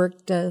singers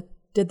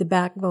did the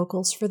back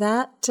vocals for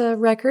that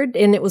record.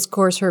 And it was, of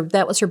course,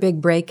 that was her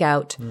big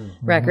breakout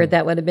record.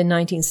 That would have been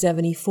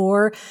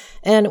 1974.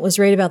 And it was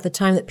right about the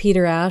time that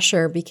Peter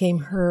Asher became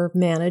her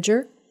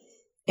manager.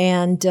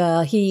 And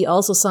he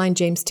also signed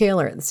James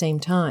Taylor at the same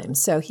time.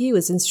 So he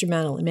was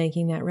instrumental in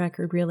making that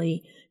record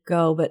really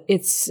go. But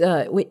it's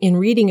in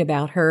reading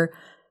about her,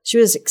 she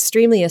was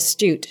extremely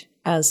astute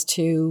as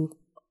to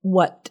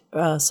what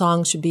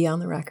songs should be on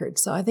the record.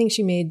 So I think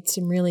she made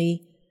some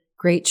really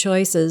great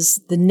choices.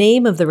 The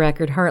name of the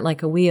record, Heart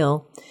Like a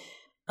Wheel,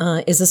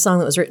 is a song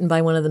that was written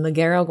by one of the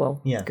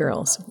McGarrigle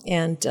girls.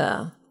 And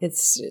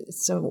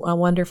it's a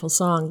wonderful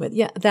song. But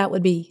yeah, that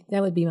would be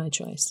my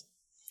choice.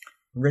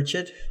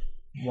 Richard?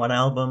 One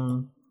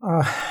album?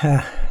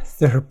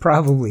 There are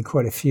probably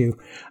quite a few.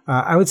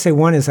 I would say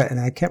one is, and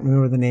I can't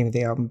remember the name of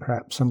the album,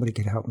 perhaps somebody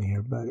could help me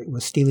here, but it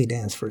was Steely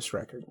Dan's first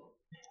record.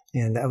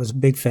 And I was a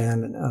big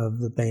fan of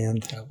the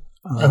band.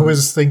 I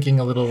was thinking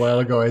a little while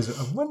ago, I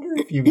wonder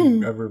if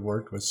you ever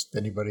worked with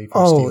anybody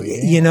from Steely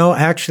Dan.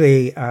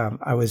 Actually,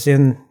 I was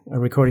in a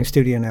recording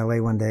studio in LA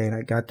one day and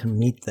I got to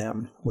meet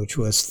them, which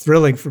was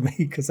thrilling for me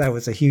because I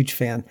was a huge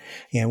fan.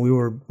 And we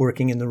were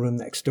working in the room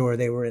next door.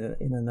 They were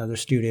in another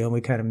studio and we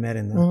kind of met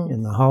in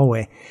the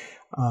hallway.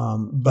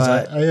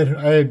 But I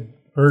had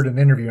heard an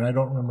interview, and I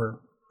don't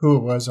remember who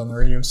it was on the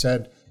radio,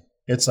 said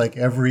it's like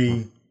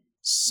every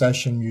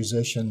session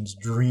musician's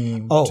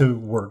dream to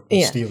work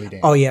with Steely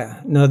Dan. Oh,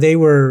 yeah. No, they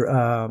were...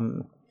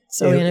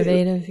 so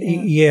innovative.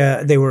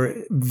 Yeah, they were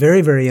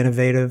very, very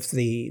innovative.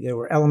 There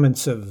were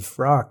elements of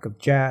rock, of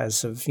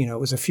jazz, it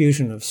was a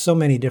fusion of so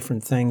many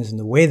different things, and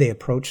the way they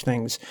approach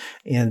things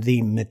and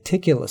the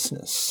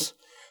meticulousness.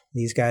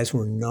 These guys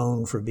were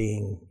known for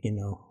being,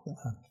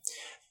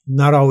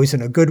 not always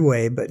in a good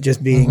way, but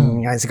just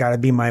being, it's got to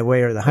be my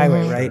way or the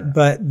highway, right?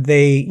 But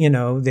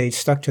they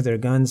stuck to their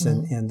guns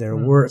and their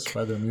work.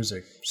 By their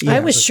music.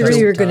 I was sure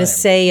you were going to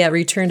say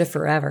Return to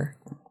Forever.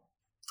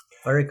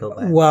 Very cool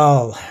band.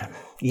 Well,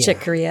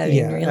 Chick Corea.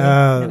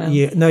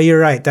 Really. No, you're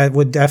right. That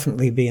would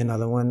definitely be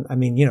another one. I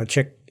mean,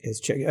 Chick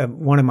is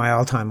one of my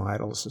all-time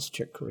idols is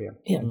Chick Corea.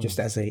 Yeah. Just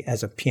as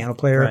a piano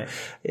player,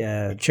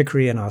 Chick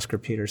Corea and Oscar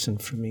Peterson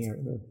for me are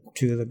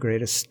two of the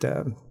greatest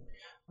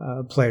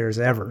players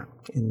ever,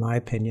 in my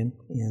opinion,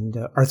 and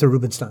Arthur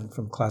Rubinstein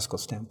from a classical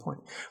standpoint,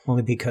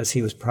 only because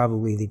he was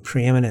probably the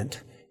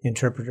preeminent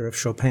interpreter of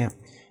Chopin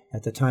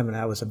at the time, and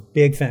I was a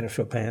big fan of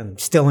Chopin,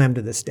 still am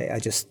to this day. I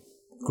just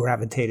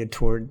gravitated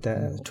toward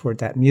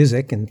that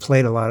music and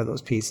played a lot of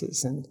those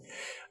pieces, and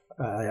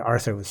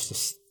Arthur was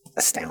just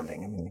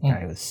astounding. I mean, the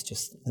guy was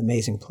just an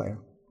amazing player.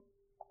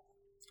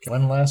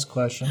 One last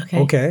question.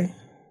 Okay.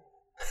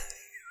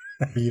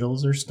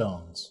 Beatles or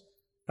Stones?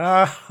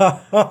 That's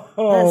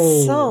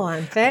so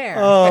unfair.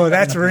 Oh,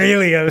 that's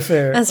really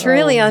unfair. That's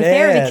really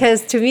unfair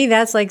because to me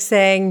that's like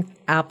saying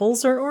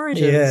apples or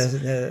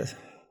oranges. Yes.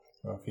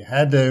 Well, if you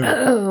had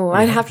to...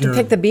 I'd have to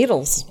pick the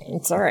Beatles.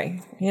 I'm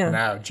sorry. Yeah.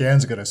 Now,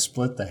 Jan's going to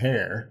split the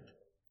hair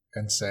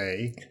and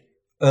say...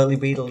 Early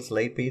Beatles,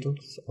 late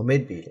Beatles, or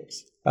mid Beatles?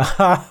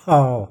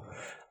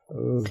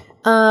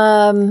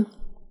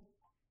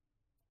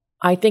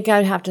 I think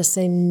I'd have to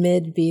say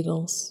mid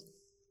Beatles.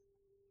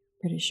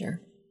 Pretty sure.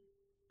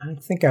 I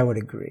think I would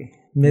agree.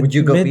 Would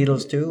you go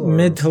Beatles too? Or?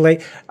 Mid to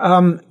late.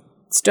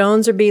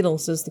 Stones or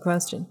Beatles is the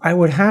question. I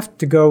would have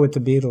to go with the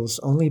Beatles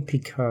only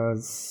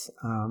because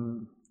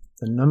the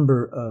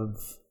number of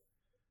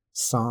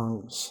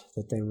songs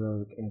that they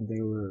wrote, and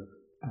they were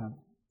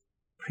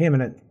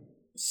preeminent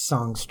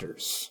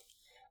songsters.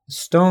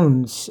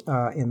 Stones,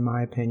 in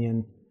my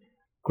opinion,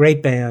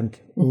 great band,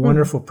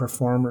 wonderful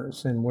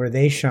performers, and where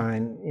they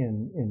shine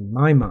in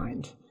my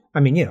mind. I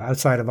mean,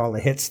 outside of all the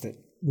hits that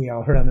we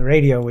all heard on the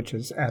radio, which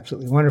is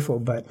absolutely wonderful,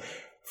 but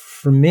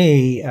for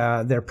me,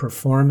 their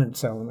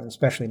performance element,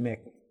 especially Mick,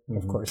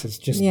 of course, is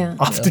just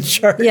off the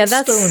charts. Yeah,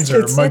 that's Stones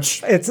are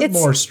it's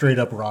more straight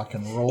up rock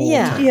and roll.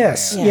 Yeah.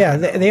 Yes,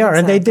 they are,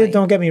 and they did.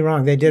 Don't get me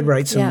wrong, they did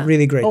write some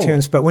really great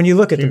tunes. But when you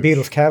look at the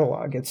Beatles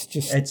catalog, it's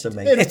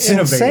amazing. It's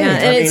insane. Yeah,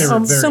 and it's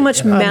so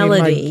much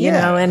melody,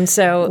 and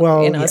so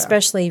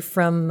especially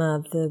from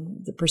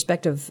the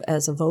perspective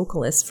as a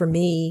vocalist, for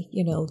me,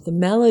 the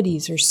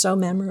melodies are so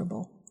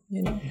memorable.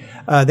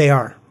 They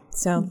are.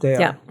 So they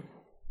are.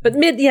 But the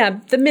mid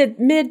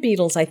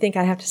Beatles, I think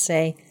I have to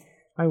say.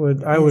 I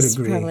would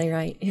agree. Probably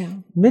right. Yeah.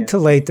 Mid to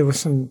late, there was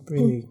some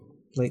really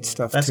late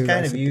stuff. That's too.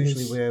 kind of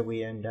usually where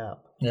we end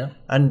up. Yeah.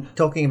 And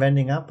talking of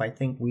ending up, I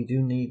think we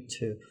do need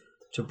to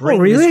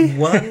bring this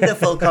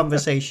wonderful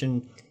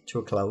conversation to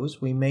a close.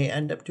 We may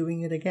end up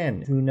doing it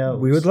again. Who knows?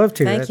 We would love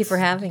to. Thank you for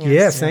having us.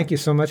 Yes, thank you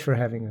so much for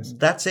having us.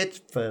 That's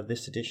it for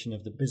this edition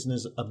of The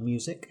Business of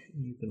Music.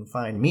 You can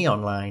find me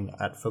online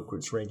at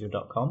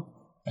folkrootsradio.com.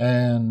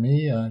 And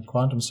me on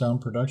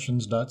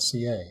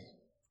quantumsoundproductions.ca.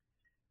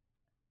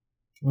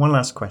 One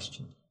last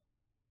question.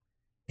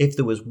 If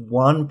there was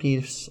one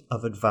piece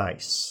of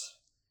advice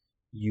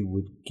you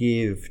would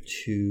give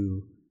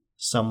to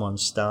someone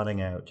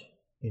starting out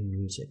in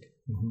music,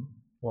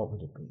 what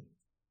would it be?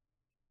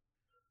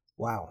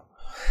 Wow.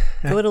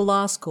 Go to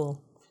law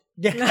school.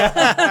 The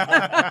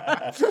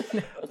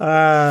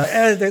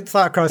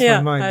thought crossed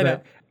my mind,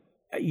 but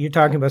you're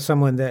talking about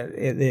someone that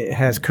it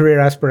has career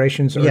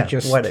aspirations or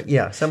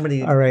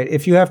somebody. All right.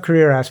 If you have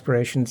career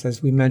aspirations,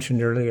 as we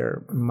mentioned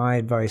earlier, my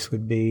advice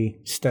would be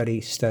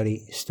study,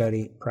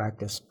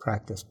 practice,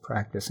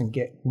 and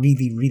get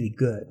really, really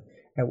good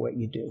at what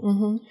you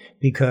do.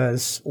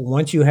 Because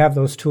once you have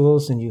those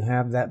tools and you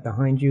have that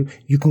behind you,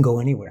 you can go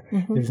anywhere.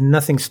 There's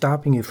nothing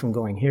stopping you from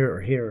going here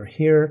or here or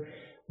here.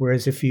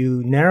 Whereas if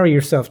you narrow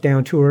yourself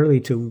down too early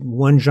to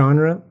one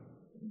genre,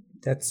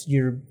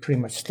 you're pretty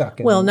much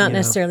stuck. Well, not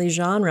necessarily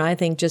genre. I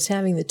think just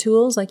having the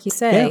tools, like you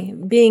say,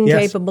 being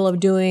capable of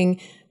doing,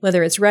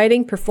 whether it's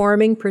writing,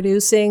 performing,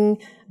 producing,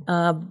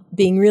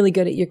 being really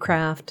good at your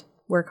craft,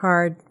 work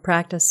hard,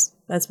 practice.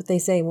 That's what they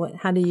say.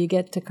 How do you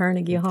get to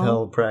Carnegie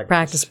Hall?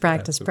 Practice.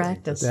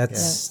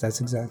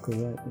 That's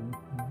exactly right.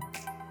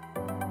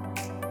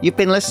 You've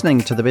been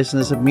listening to The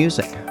Business of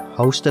Music,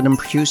 hosted and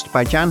produced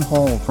by Jan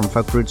Hall from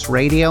Folk Roots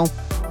Radio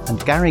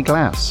and Gary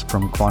Glass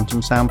from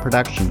Quantum Sound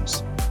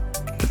Productions.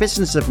 The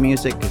Business of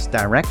Music is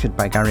directed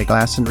by Gary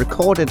Glass and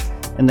recorded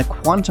in the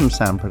Quantum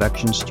Sound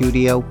Production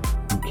Studio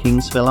in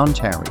Kingsville,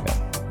 Ontario.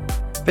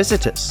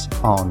 Visit us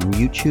on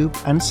YouTube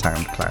and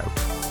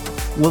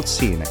SoundCloud. We'll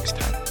see you next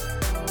time.